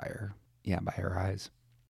created by her eyes.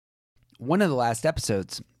 One of the last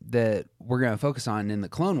episodes that we're going to focus on in the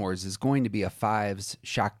Clone Wars is going to be a Fives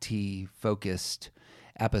Shaak Ti focused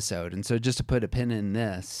episode. And so just to put a pin in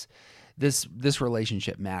this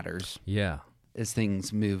relationship matters. Yeah. As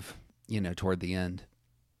things move, toward the end.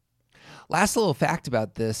 Last little fact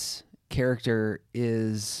about this character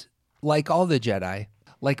is, like all the Jedi,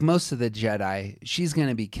 like most of the Jedi, she's going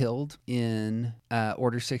to be killed in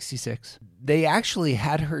Order 66. They actually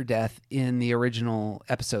had her death in the original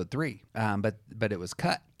Episode 3, but it was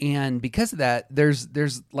cut. And because of that, there's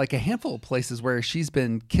like a handful of places where she's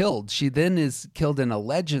been killed. She then is killed in a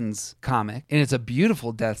Legends comic, and it's a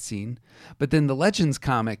beautiful death scene. But then the Legends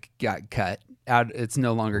comic got cut out. It's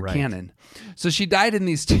no longer canon. So she died in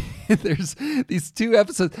these there's these two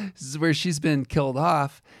episodes where she's been killed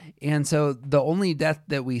off. And so the only death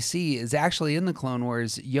that we see is actually in the Clone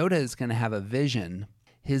Wars. Yoda is going to have a vision.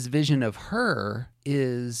 His vision of her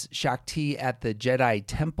is Shaak Ti at the Jedi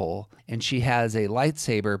Temple, and she has a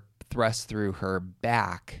lightsaber thrust through her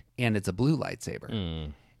back, and it's a blue lightsaber.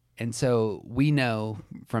 Mm. And so we know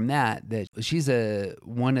from that she's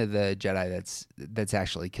one of the Jedi that's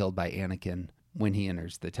actually killed by Anakin when he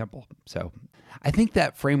enters the temple. So I think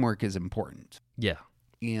that framework is important. Yeah.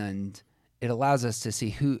 And it allows us to see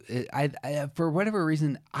who, for whatever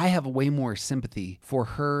reason, I have way more sympathy for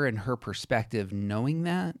her and her perspective, knowing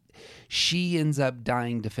that she ends up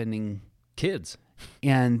dying defending kids.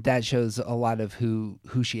 And that shows a lot of who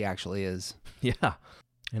she actually is. Yeah.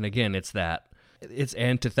 And again, it's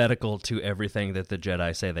antithetical to everything that the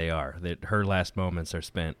Jedi say they are, that her last moments are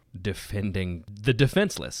spent defending the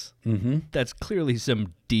defenseless. Mm-hmm. That's clearly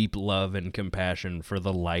some deep love and compassion for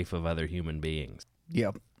the life of other human beings.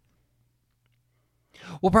 Yep.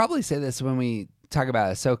 We'll probably say this when we talk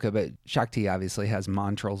about Ahsoka, but Shaak Ti obviously has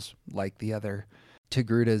mantrals like the other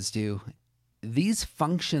Togrutas do. These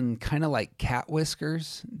function kind of like cat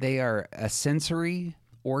whiskers. They are a sensory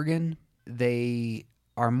organ. They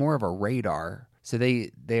are more of a radar, so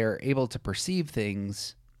they are able to perceive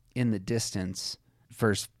things in the distance.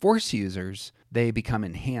 For Force users, they become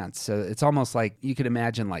enhanced. So it's almost like you could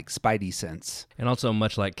imagine like Spidey sense. And also,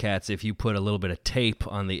 much like cats, if you put a little bit of tape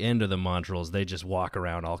on the end of the Mondrals, they just walk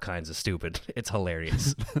around all kinds of stupid. It's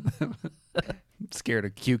hilarious. Scared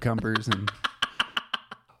of cucumbers. And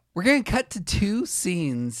we're going to cut to two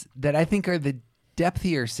scenes that I think are the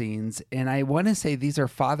depthier scenes, and I want to say these are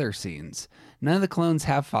father scenes. None of the clones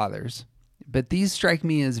have fathers, but these strike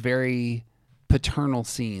me as very paternal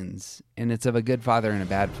scenes, and it's of a good father and a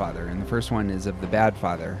bad father. And the first one is of the bad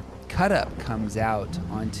father. Cut Up comes out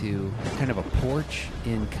onto kind of a porch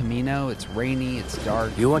in Camino. It's rainy, it's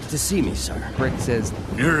dark. You wanted to see me, sir? Brick says,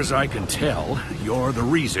 Near as I can tell, you're the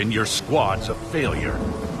reason your squad's a failure.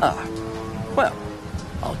 Ah, well,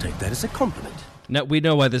 I'll take that as a compliment. Now, we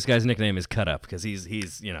know why this guy's nickname is Cut Up, because he's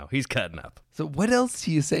cutting up. So what else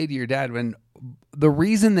do you say to your dad when the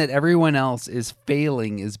reason that everyone else is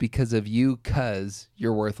failing is because of you, cuz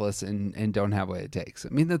you're worthless and don't have what it takes? I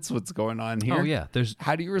mean, that's what's going on here. Oh, yeah.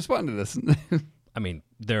 How do you respond to this? I mean,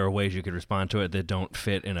 there are ways you could respond to it that don't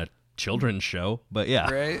fit in a children's show, but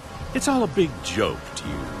yeah. Right? It's all a big joke to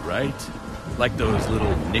you, right? Like those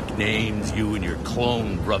little nicknames you and your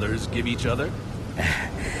clone brothers give each other?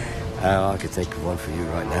 I could think of one for you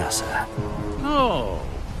right now, sir. Oh,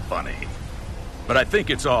 funny. But I think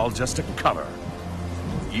it's all just a cover.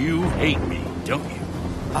 You hate me, don't you?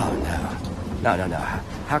 Oh, no. No.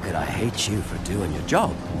 How could I hate you for doing your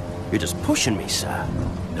job? You're just pushing me, sir.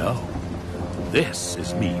 No. This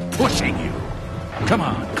is me pushing you. Come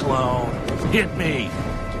on, clone. Hit me.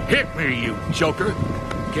 Hit me, you joker.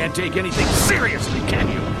 Can't take anything seriously, can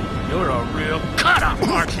you? You're a real cut-up,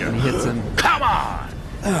 aren't you? And he hits him. Come on!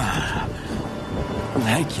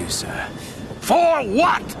 Thank you, sir. For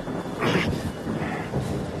what?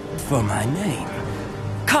 For my name.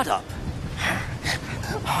 Cut Up.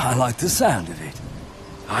 I like the sound of it.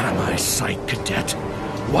 Out of my sight, cadet.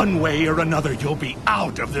 One way or another, you'll be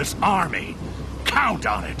out of this army. Count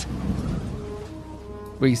on it.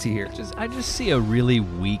 What do you see here? I just see a really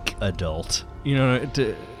weak adult. You know,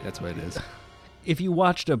 that's what it is. If you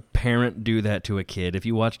watched a parent do that to a kid, if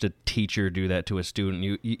you watched a teacher do that to a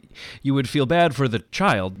student, you would feel bad for the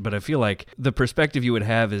child, but I feel like the perspective you would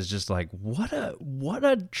have is just like, what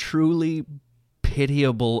a truly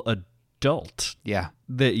pitiable adult. Yeah.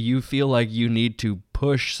 That you feel like you need to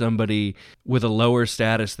push somebody with a lower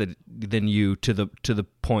status than you to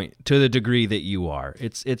the degree that you are.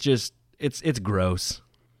 It's gross.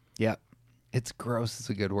 Yeah. It's gross is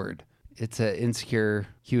a good word. It's an insecure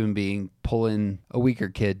human being pulling a weaker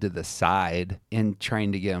kid to the side and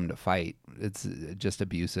trying to get him to fight. It's just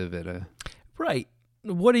abusive Right.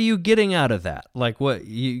 What are you getting out of that? Like, what,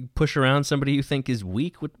 you push around somebody you think is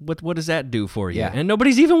weak? What does that do for you? Yeah. And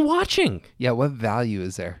nobody's even watching. Yeah, what value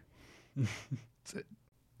is there?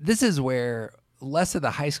 This is where less of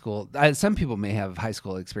the high school, some people may have high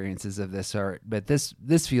school experiences of this sort, but this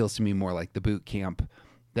feels to me more like the boot camp,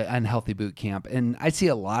 the unhealthy boot camp. And I see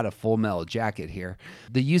a lot of Full Metal Jacket here.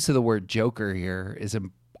 The use of the word Joker here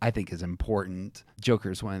I think is important. Joker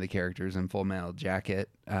is one of the characters in Full Metal Jacket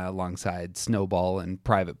alongside Snowball and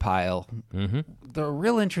Private Pile. Mm-hmm. The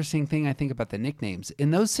real interesting thing I think about the nicknames,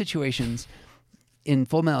 in those situations in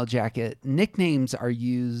Full Metal Jacket, nicknames are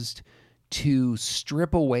used to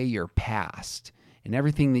strip away your past and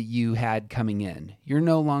everything that you had coming in. You're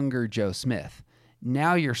no longer Joe Smith.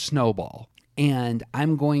 Now you're Snowball. And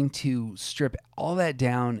I'm going to strip all that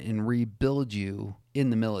down and rebuild you in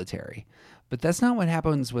the military. But that's not what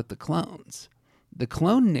happens with the clones. The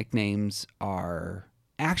clone nicknames are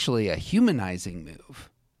actually a humanizing move.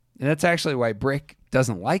 And that's actually why Brick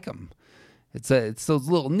doesn't like them. It's those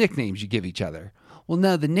little nicknames you give each other. Well,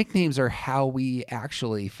 no, the nicknames are how we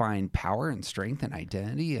actually find power and strength and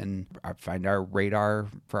identity and find our radar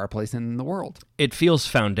for our place in the world. It feels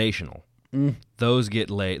foundational. Those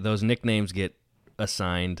nicknames get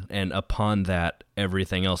assigned, and upon that,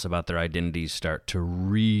 everything else about their identities start to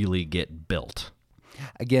really get built.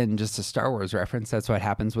 Again, just a Star Wars reference, that's what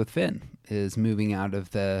happens with Finn, is moving out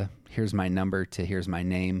of the here's my number to here's my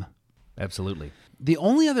name. Absolutely. The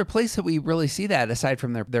only other place that we really see that, aside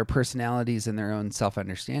from their personalities and their own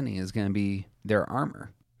self-understanding, is going to be their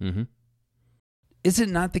armor. Mm-hmm. Is it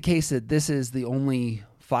not the case that this is the only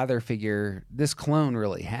father figure this clone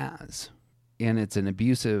really has? And it's an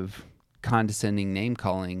abusive, condescending,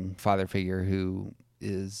 name-calling father figure who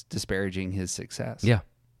is disparaging his success. Yeah,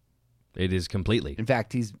 it is completely. In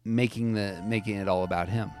fact, he's making it all about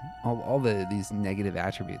him. All these negative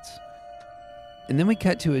attributes. And then we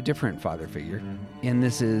cut to a different father figure, and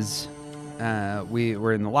this is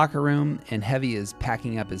we're in the locker room, and Heavy is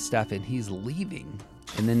packing up his stuff, and he's leaving.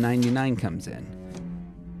 And then 99 comes in.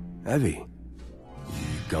 Heavy, you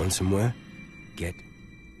going somewhere? Get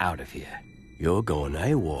out of here. You're going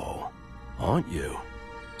AWOL, aren't you?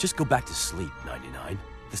 Just go back to sleep, 99.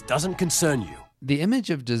 This doesn't concern you. The image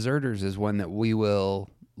of deserters is one that we will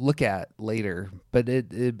look at later, but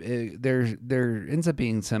there ends up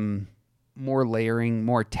being some more layering,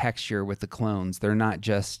 more texture with the clones. They're not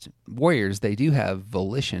just warriors. They do have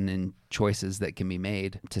volition and choices that can be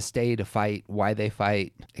made to stay, to fight, why they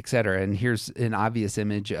fight, etc. And here's an obvious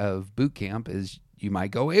image of boot camp is you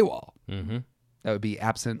might go AWOL. Mm-hmm. That would be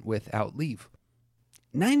absent without leave.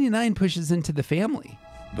 99 pushes into the family.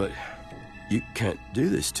 But you can't do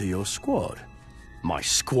this to your squad. My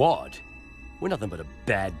squad? We're nothing but a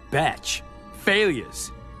bad batch.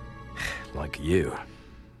 Failures. Like you.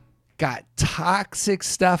 Got toxic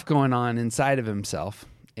stuff going on inside of himself,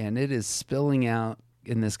 and it is spilling out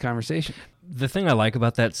in this conversation. The thing I like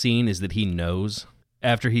about that scene is that he knows.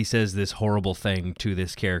 After he says this horrible thing to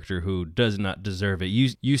this character who does not deserve it,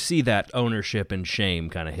 you see that ownership and shame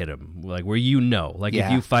kind of hit him, like where you know, like if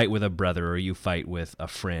you fight with a brother or you fight with a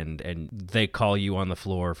friend and they call you on the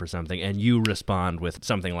floor for something and you respond with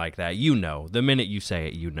something like that, you know, the minute you say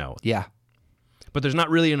it, you know. Yeah. But there's not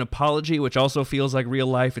really an apology, which also feels like real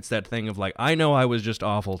life. It's that thing of like, I know I was just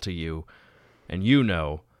awful to you, and you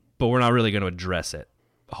know, but we're not really going to address it.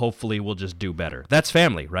 Hopefully we'll just do better. That's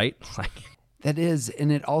family, right? That is,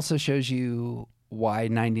 and it also shows you why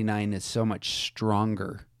 99 is so much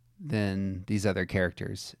stronger than these other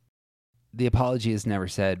characters. The apology is never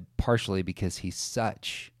said, partially because he's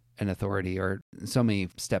such an authority, or so many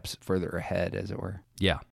steps further ahead, as it were.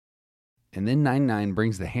 Yeah. And then 99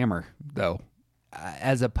 brings the hammer, though,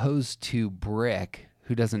 as opposed to Brick,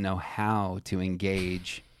 who doesn't know how to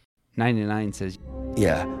engage. 99 says,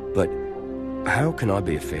 Yeah, but how can I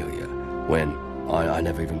be a failure when I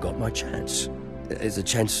never even got my chance? There's a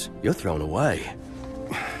chance you're thrown away.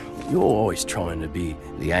 You're always trying to be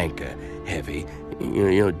the anchor, Heavy.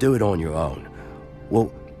 You know, do it on your own.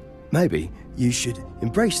 Well, maybe you should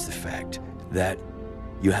embrace the fact that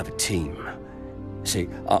you have a team. See,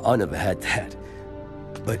 I never had that.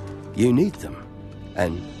 But you need them.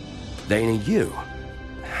 And they need you.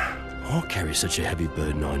 I'll carry such a heavy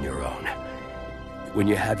burden on your own. When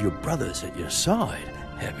you have your brothers at your side,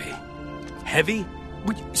 Heavy. Heavy?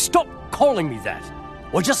 Would you stop calling me that?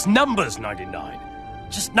 Or just numbers, 99.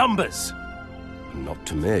 Just numbers. Not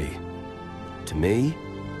to me. To me,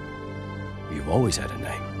 you've always had a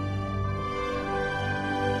name.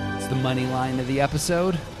 It's the money line of the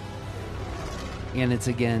episode. And it's,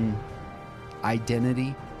 again,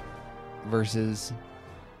 identity versus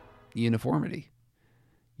uniformity.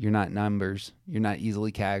 You're not numbers. You're not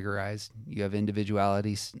easily categorized. You have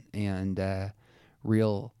individualities and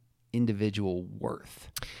real individual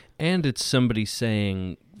worth. And it's somebody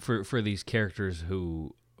saying, for these characters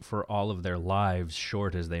who, for all of their lives,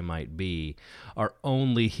 short as they might be, are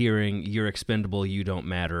only hearing, you're expendable, you don't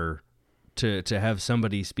matter, to have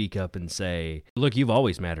somebody speak up and say, look, you've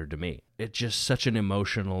always mattered to me. It's just such an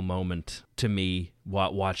emotional moment to me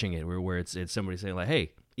watching it, where it's somebody saying like,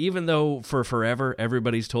 hey, even though for forever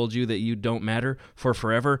everybody's told you that you don't matter, for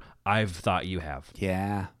forever I've thought you have.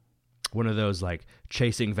 Yeah. One of those like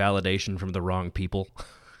chasing validation from the wrong people.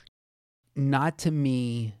 Not to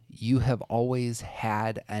me, you have always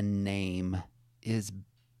had a name is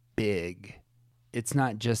big. It's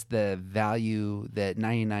not just the value that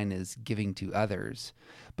 99 is giving to others,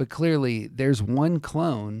 but clearly there's one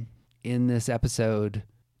clone in this episode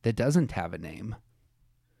that doesn't have a name.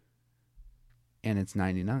 And it's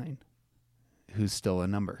 99, who's still a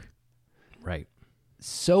number. Right.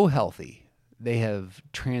 So healthy. They have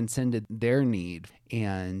transcended their need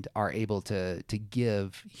and are able to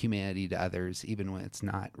give humanity to others, even when it's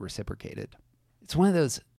not reciprocated. It's one of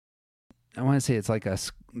those, I want to say it's like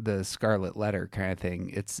the Scarlet Letter kind of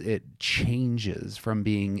thing. It changes from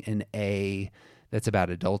being an A that's about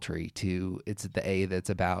adultery to it's the A that's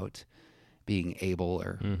about being able,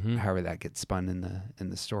 or however that gets spun in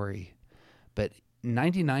the story. But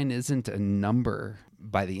 99 isn't a number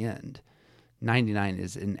by the end. 99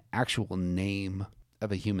 is an actual name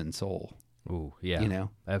of a human soul. Ooh, yeah. You know?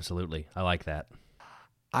 Absolutely. I like that.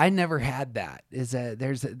 I never had that.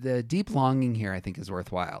 There's the deep longing here, I think, is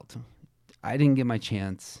worthwhile. I didn't get my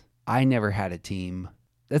chance. I never had a team.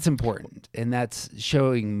 That's important. And that's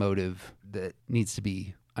showing motive that needs to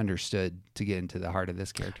be understood to get into the heart of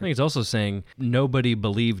this character. I think it's also saying nobody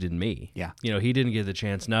believed in me. Yeah. You know, he didn't get the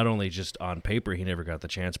chance, not only just on paper he never got the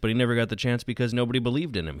chance, but he never got the chance because nobody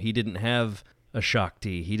believed in him. He didn't have a Shaak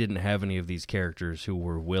Ti. He didn't have any of these characters who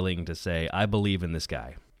were willing to say, I believe in this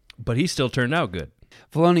guy. But he still turned out good.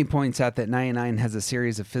 Filoni points out that 99 has a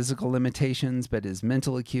series of physical limitations, but his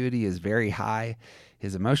mental acuity is very high.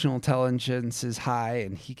 His emotional intelligence is high,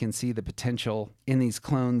 and he can see the potential in these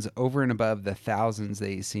clones over and above the thousands that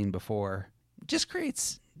he's seen before. It just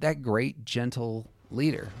creates that great, gentle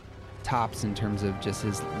leader. Tops in terms of just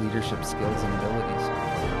his leadership skills and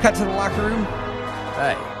abilities. Cut to the locker room.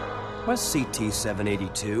 Hey, where's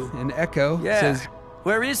CT-782? And Echo says,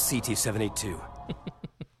 where is CT-782?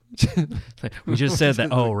 We just said that.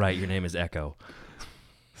 Oh, right, your name is Echo.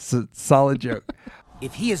 Solid joke.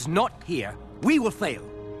 If he is not here, we will fail.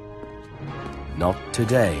 Not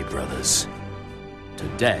today, brothers.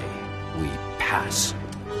 Today, we pass.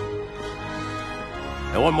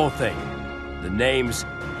 And one more thing. The name's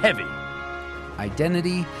Heavy.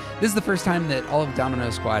 Identity. This is the first time that all of Domino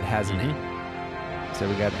Squad has a name. So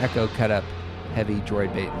we got Echo, Cut Up, Heavy,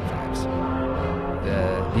 Droid Bait, and Fives.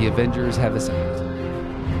 The Avengers have assembled.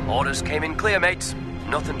 Orders came in clear, mates.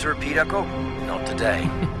 Nothing to repeat, Echo? Not today.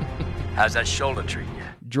 How's that shoulder treating you?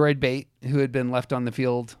 Droid Bait, who had been left on the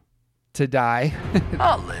field to die.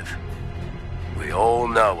 I'll live. We all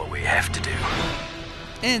know what we have to do.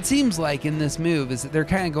 And it seems like in this move is that they're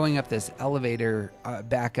kind of going up this elevator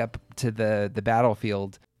back up to the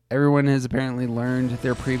battlefield. Everyone has apparently learned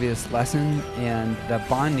their previous lesson, and the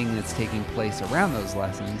bonding that's taking place around those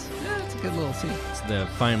lessons, it's a good little scene. It's the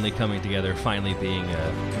finally coming together, finally being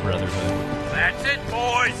a brotherhood. That's it,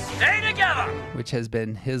 boys. Stay together. Which has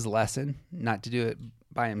been his lesson, not to do it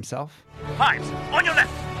by himself. Fives, on your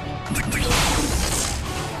left.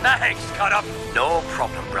 Thanks, Cut Up. No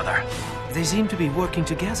problem, brother. They seem to be working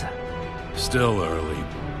together. Still early.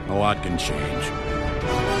 A lot can change.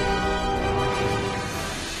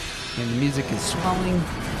 And the music is swelling,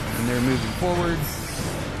 and they're moving forward.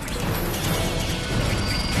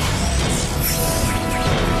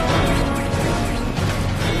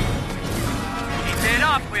 Keep it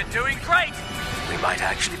up, we're doing great. We might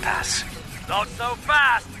actually pass. Not so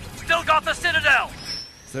fast. Still got the Citadel.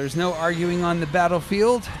 So there's no arguing on the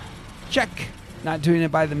battlefield. Check. Not doing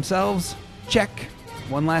it by themselves. Check.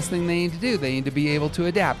 One last thing they need to do. They need to be able to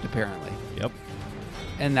adapt, apparently. Yep.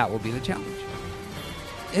 And that will be the challenge.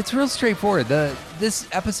 It's real straightforward. This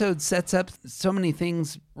episode sets up so many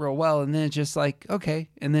things real well, and then it's just like, okay,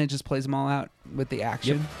 and then it just plays them all out with the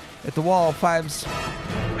action. Yep. At the wall, Fives.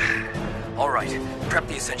 All right, prep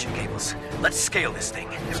the ascension cables. Let's scale this thing.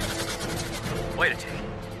 Wait a tick.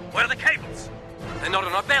 Where are the cables? They're not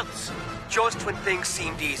on our belts. Jaws twin things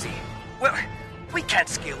seemed easy. Well, we can't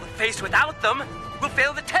scale the face without them. We'll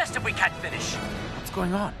fail the test if we can't finish. What's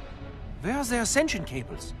going on? Where are the ascension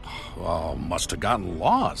cables? Well, must have gotten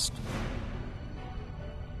lost.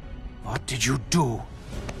 What did you do?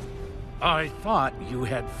 I thought you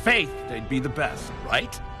had faith they'd be the best,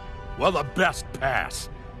 right? Well, the best pass,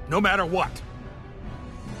 no matter what.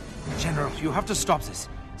 General, you have to stop this.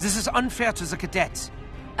 This is unfair to the cadets.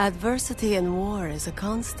 Adversity and war is a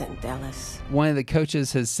constant, Ellis. One of the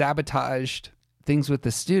coaches has sabotaged things with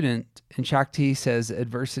the student, and Shaak Ti says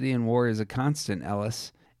adversity and war is a constant,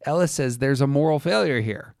 Ellis. Ellis says there's a moral failure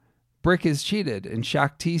here. Brick is cheated, and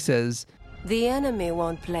Shaak Ti says the enemy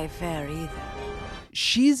won't play fair either.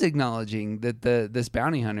 She's acknowledging that this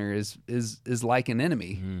bounty hunter is like an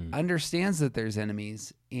enemy, understands that there's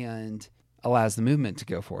enemies, and allows the movement to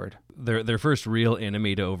go forward. Their first real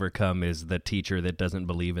enemy to overcome is the teacher that doesn't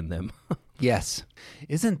believe in them. Yes.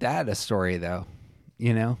 Isn't that a story, though?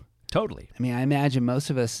 You know? Totally. I mean, I imagine most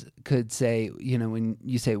of us could say, you know, when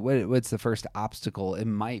you say, what's the first obstacle? It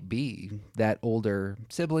might be that older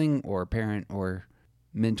sibling or parent or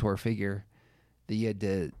mentor figure that you had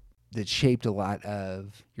to, that shaped a lot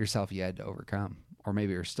of yourself you had to overcome, or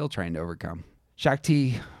maybe you're still trying to overcome. Shaak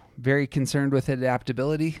Ti, very concerned with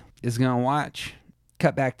adaptability, is going to watch.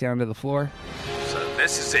 Cut back down to the floor. So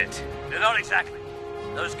this is it. Not exactly.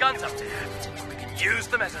 Those guns up there. We can use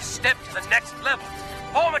them as a step to the next level.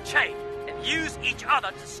 Form a chain and use each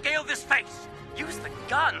other to scale this face. Use the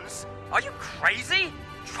guns? Are you crazy?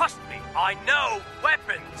 Trust me, I know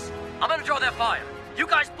weapons. I'm gonna draw their fire. You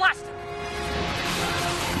guys blast them.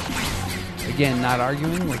 Again, not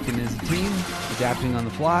arguing, working as a team, adapting on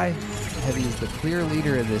the fly. Heavy is the clear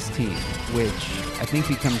leader of this team, which I think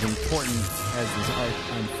becomes important as this arc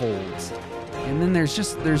unfolds. And then there's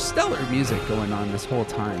stellar music going on this whole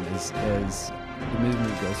time as the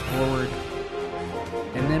movement goes forward.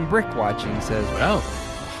 And then Brick watching says, well,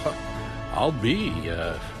 I'll be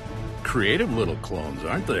creative little clones,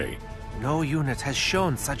 aren't they? No unit has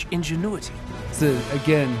shown such ingenuity. So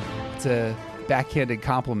again, it's a backhanded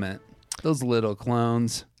compliment. Those little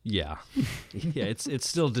clones. Yeah. Yeah, it's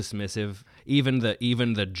still dismissive. Even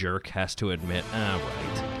the jerk has to admit,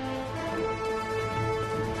 right.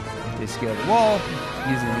 They scale the wall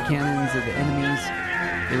using the cannons of the enemies.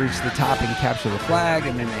 They reach the top and capture the flag,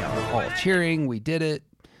 and then they are all cheering. We did it.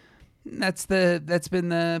 That's been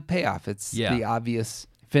the payoff. It's the obvious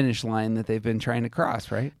finish line that they've been trying to cross,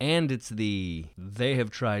 right? And they have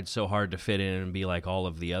tried so hard to fit in and be like all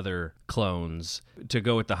of the other clones. To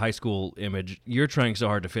go with the high school image, you're trying so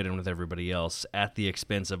hard to fit in with everybody else at the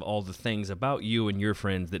expense of all the things about you and your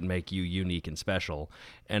friends that make you unique and special.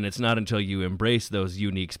 And it's not until you embrace those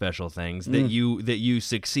unique, special things that you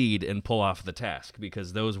succeed and pull off the task,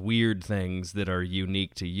 because those weird things that are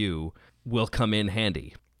unique to you will come in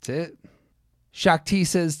handy. That's it. Shaak Ti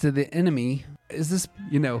says to the enemy, is this,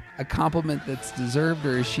 a compliment that's deserved,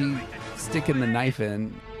 or is she sticking the knife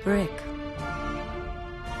in? Brick,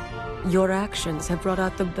 your actions have brought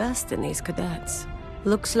out the best in these cadets.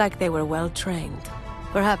 Looks like they were well trained.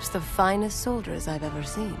 Perhaps the finest soldiers I've ever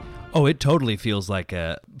seen. Oh, it totally feels like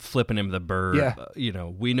flipping him the bird. Yeah.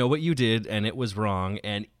 We know what you did, and it was wrong,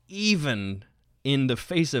 and even in the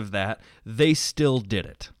face of that, they still did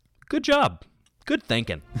it. Good job. Good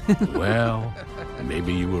thinking. Well,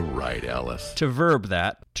 maybe you were right, Alice. To verb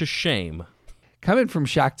that, to shame. Coming from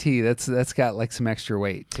Shaak Ti, that's got like some extra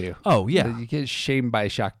weight too. Oh yeah, you get shamed by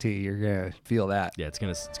Shaak Ti, you're gonna feel that. Yeah, it's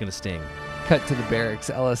gonna sting. Cut to the barracks.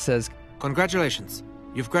 Ellis says, "Congratulations,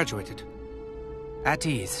 you've graduated. At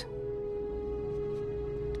ease."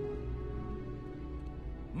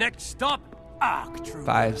 Next stop, Arc Troop.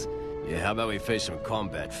 Fives. Yeah, how about we face some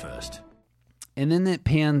combat first? And then it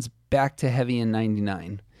pans back to Heavy in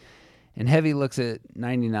 99. And Heavy looks at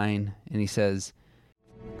 99 and he says,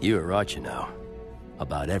 "You were right,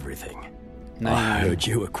 about everything. 99. I heard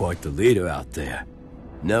you were quite the leader out there.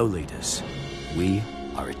 No leaders. We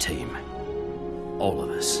are a team. All of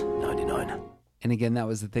us, 99. And again, that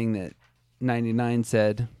was the thing that 99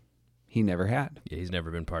 said he never had. Yeah, he's never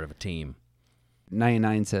been part of a team.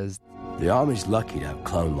 99 says, "The Army's lucky to have a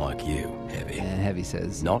clone like you, Heavy." And Heavy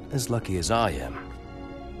says, "Not as lucky as I am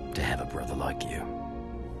to have a brother like you."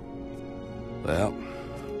 Well,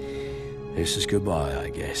 this is goodbye, I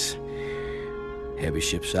guess. Heavy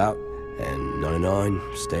ships out, and 99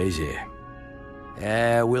 stays here.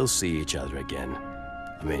 We'll see each other again.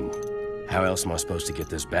 I mean, how else am I supposed to get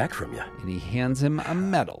this back from you? And he hands him a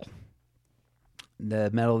medal.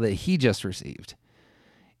 The medal that he just received.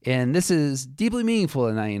 And this is deeply meaningful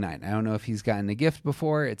to 99. I don't know if he's gotten a gift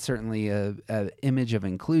before. It's certainly a image of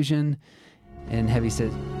inclusion. And Heavy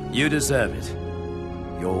says, "You deserve it.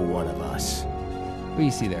 You're one of us." What do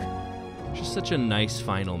you see there? Just such a nice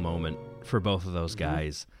final moment for both of those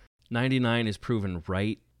guys. 99 is proven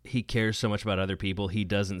right. He cares so much about other people. He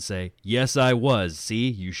doesn't say, "Yes, I was. See,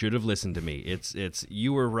 you should have listened to me." It's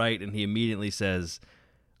you were right. And he immediately says,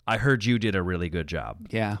 "I heard you did a really good job."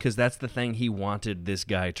 Yeah. Because that's the thing he wanted this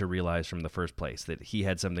guy to realize from the first place, that he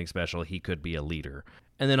had something special. He could be a leader.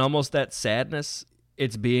 And then almost that sadness,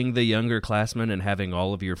 it's being the younger classman and having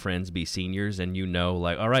all of your friends be seniors, and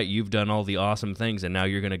like, all right, you've done all the awesome things, and now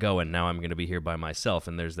you're going to go, and now I'm going to be here by myself.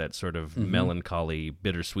 And there's that sort of melancholy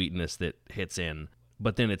bittersweetness that hits in.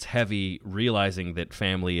 But then it's Heavy realizing that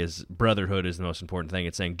brotherhood is the most important thing.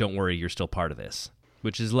 It's saying, don't worry, you're still part of this,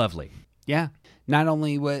 which is lovely. Yeah. Not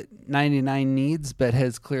only what 99 needs, but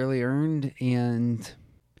has clearly earned. And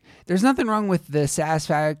there's nothing wrong with the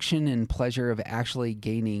satisfaction and pleasure of actually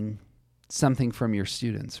gaining something from your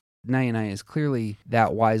students. 99 is clearly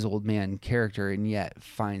that wise old man character, and yet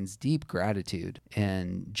finds deep gratitude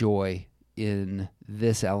and joy in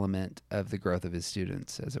this element of the growth of his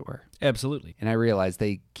students, as it were. Absolutely. And I realize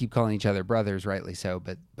they keep calling each other brothers, rightly so,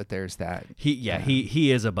 but there's that.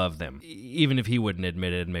 He is above them. Even if he wouldn't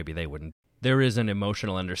admit it, maybe they wouldn't. There is an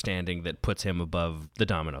emotional understanding that puts him above the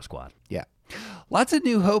Domino Squad. Yeah. Lots of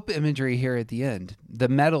New Hope imagery here at the end. The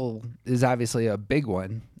medal is obviously a big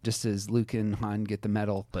one, just as Luke and Han get the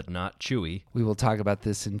medal. But not Chewie. We will talk about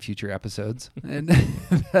this in future episodes.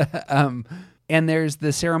 And there's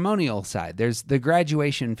the ceremonial side. There's the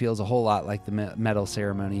graduation feels a whole lot like the medal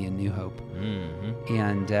ceremony in New Hope. Mm-hmm.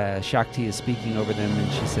 And Shaak Ti is speaking over them,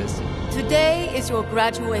 and she says, "Today is your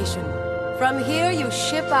graduation. From here you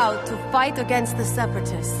ship out to fight against the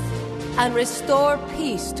Separatists and restore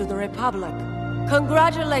peace to the Republic.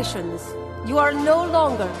 Congratulations. You are no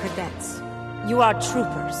longer cadets. You are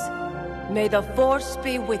troopers. May the Force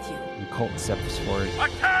be with you." And Colt steps forward.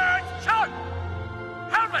 Attention!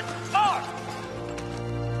 Helmet forward!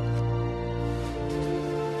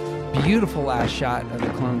 Beautiful last shot of the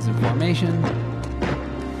clones in formation.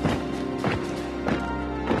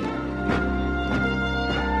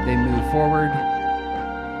 They move forward.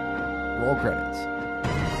 Roll credits.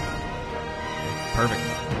 Perfect.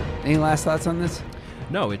 Any last thoughts on this?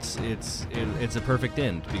 No, it's a perfect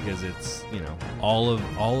end because it's, you know, all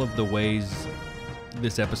of the ways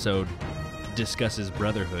this episode discusses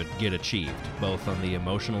brotherhood get achieved, both on the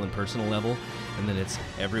emotional and personal level, and then it's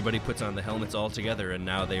everybody puts on the helmets all together, and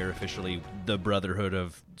now they are officially the brotherhood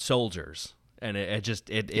of soldiers, and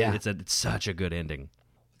it's such a good ending.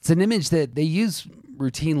 It's an image that they use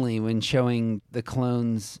routinely when showing the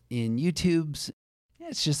clones in YouTubes.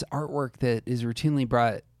 It's just artwork that is routinely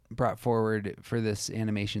brought forward for this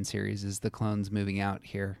animation series, is the clones moving out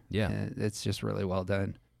here. Yeah. It's just really well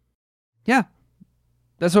done. Yeah.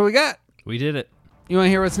 That's what we got. We did it. You want to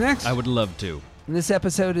hear what's next? I would love to. And this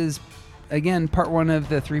episode is, again, part one of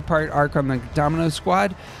the 3-part arc on the Domino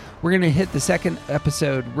Squad. We're going to hit the second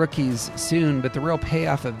episode, Rookies, soon, but the real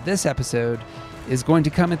payoff of this episode is going to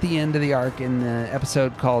come at the end of the arc in the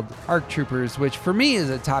episode called ARC Troopers, which for me is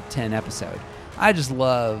a top 10 episode. I just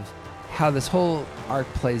love how this whole arc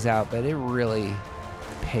plays out, but it really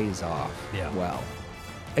pays off well.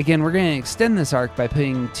 Again, we're going to extend this arc by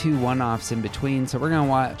putting 2 one-offs in between. So we're going to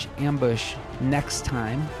watch Ambush next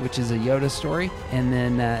time, which is a Yoda story, and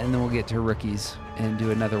then we'll get to Rookies and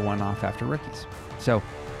do another one-off after Rookies. So,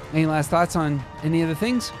 any last thoughts on any of the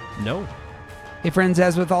things? No. Hey friends,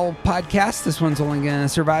 as with all podcasts, this one's only going to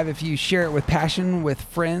survive if you share it with passion with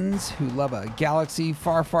friends who love a galaxy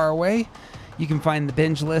far, far away. You can find the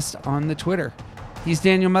binge list on the Twitter. He's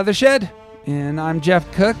Daniel Mothershed. And I'm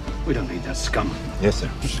Jeff Cook. We don't need that scum. Yes, sir.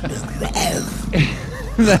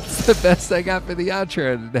 That's the best I got for the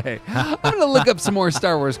outro today. I'm going to look up some more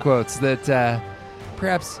Star Wars quotes that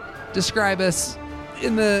perhaps describe us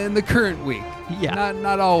in the current week. Yeah.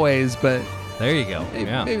 Not always, but there you go.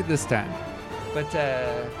 Maybe this time. But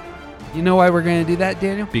you know why we're going to do that,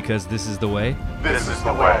 Daniel? Because this is the way. This is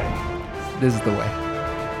the way. This is the way.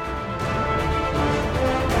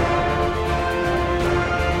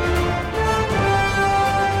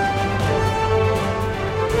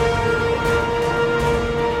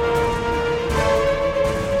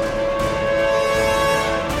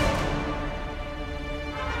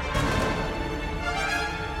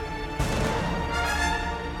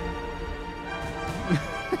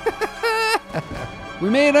 We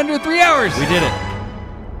made it under 3 hours. We did it.